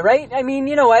yourself. Yeah, right? I mean,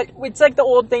 you know what? It's like the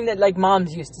old thing that like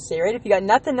moms used to say, right? If you got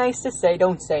nothing nice to say,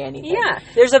 don't say anything. Yeah.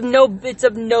 It's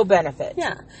of no benefit.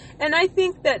 Yeah. And I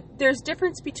think that there's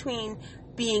difference between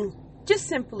being just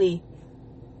simply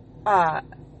a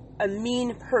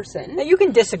mean person. Now, you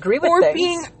can disagree with or things.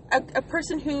 Being a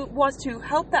person who wants to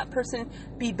help that person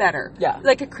be better. Yeah.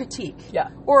 Like a critique. Yeah.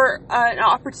 Or an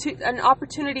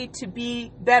opportunity to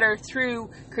be better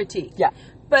through critique. Yeah.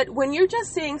 But when you're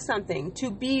just saying something to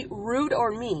be rude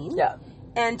or mean,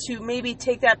 and to maybe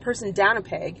take that person down a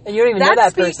peg, and you don't even know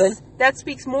that person, that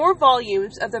speaks more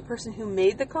volumes of the person who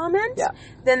made the comment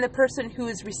than the person who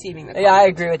is receiving the comment. Yeah, I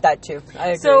agree with that too. I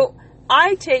agree. So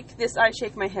I take this I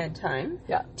shake my head time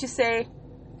to say,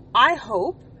 I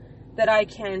hope that I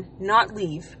can not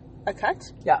leave a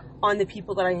cut on the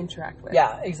people that I interact with.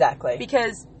 Yeah, exactly.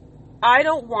 Because I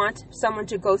don't want someone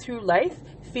to go through life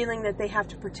feeling that they have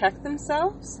to protect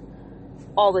themselves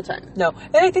all the time. No.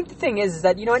 And I think the thing is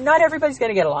that, you know what, not everybody's going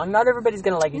to get along. Not everybody's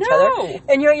going to like each other.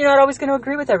 And you're not always going to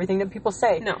agree with everything that people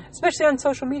say. No. Especially on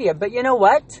social media. But you know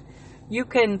what? You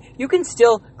can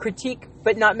still critique,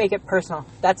 but not make it personal.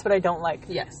 That's what I don't like.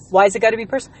 Yes. Why has it got to be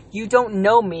personal? You don't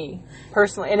know me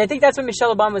personally. And I think that's what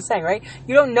Michelle Obama was saying, right?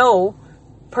 You don't know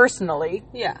personally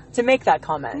to make that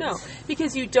comment. No,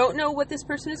 because you don't know what this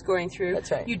person is going through.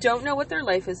 That's right. You don't know what their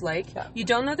life is like. You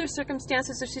don't know their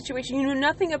circumstances or situation. You know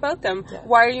nothing about them.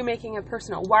 Why are you making it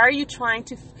personal? Why are you trying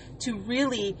to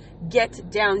really get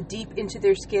down deep into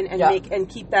their skin and make and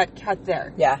keep that cut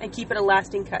there? And keep it a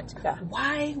lasting cut.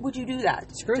 Why would you do that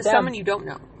to someone you don't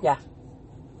know?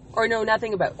 Or know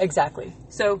nothing about. Exactly.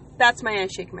 So that's my I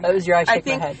shake my head. That was your I shake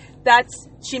my head.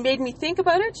 She made me think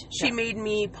about it. She made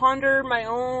me ponder my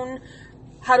own,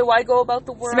 how do I go about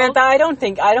the world? Samantha, I don't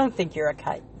think you're a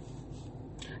cut.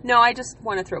 No, I just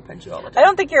want to throw punch you all the time. I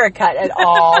don't think you're a cut at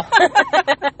all.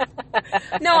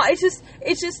 No,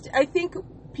 it's just, I think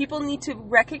people need to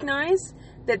recognize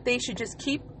that they should just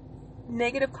keep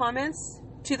negative comments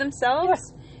to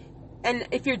themselves. And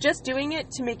if you're just doing it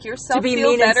to make yourself feel better, to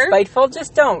be mean and spiteful,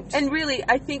 just don't. And really,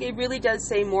 I think it really does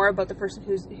say more about the person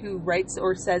who writes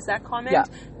or says that comment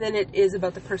than it is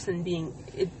about the person being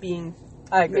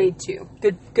made to.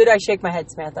 Good. I shake my head,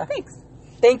 Samantha. Thanks.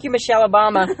 Thank you, Michelle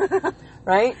Obama.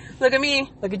 Right? Look at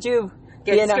me. Look at you.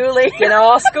 Getting schooly. Getting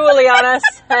all schooly on us.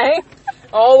 Hey?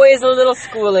 Always a little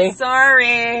schooly.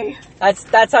 Sorry.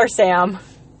 That's our Sam.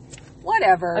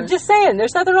 Whatever. I'm just saying,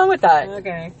 there's nothing wrong with that.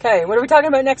 Okay. Okay, what are we talking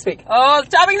about next week? Oh,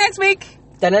 the topic next week.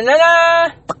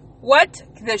 Da-na-na-na!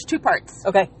 There's two parts.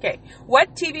 Okay.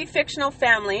 What TV fictional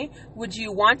family would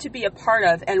you want to be a part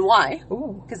of and why?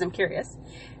 Ooh. Because I'm curious.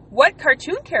 What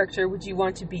cartoon character would you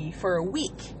want to be for a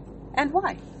week and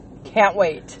why? Can't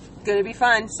wait. Gonna be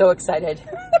fun. So excited.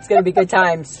 It's gonna be good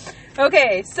times.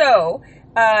 Okay, so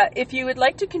If you would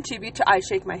like to contribute to I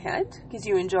Shake My Head, because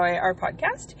you enjoy our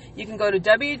podcast, you can go to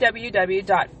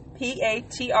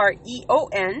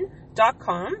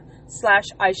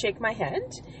www.patreon.com/I Shake My Head,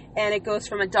 and it goes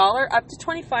from $1 up to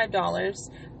 $25.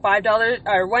 $5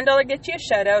 or $1 gets you a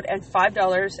shout out, and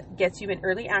 $5 gets you an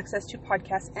early access to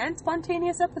podcasts and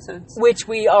spontaneous episodes, which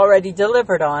we already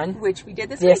delivered on, which we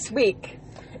did this week.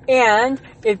 And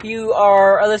if you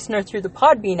are a listener through the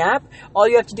Podbean app, all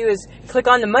you have to do is click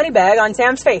on the money bag on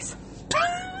Sam's face.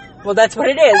 Well, that's what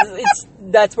it is.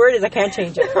 That's where it is. I can't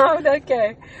change it.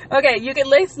 Okay. You can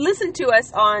listen to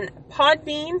us on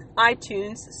Podbean,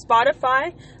 iTunes,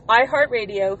 Spotify,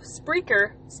 iHeartRadio,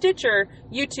 Spreaker, Stitcher,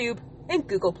 YouTube, and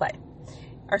Google Play.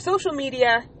 Our social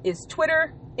media is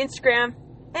Twitter, Instagram,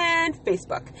 and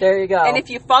Facebook. There you go. And if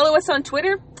you follow us on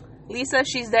Twitter, Lisa,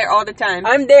 she's there all the time.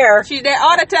 I'm there. She's there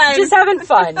all the time. Just having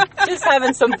fun. Just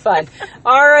having some fun.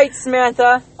 All right,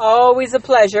 Samantha. Always a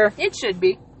pleasure. It should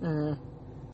be.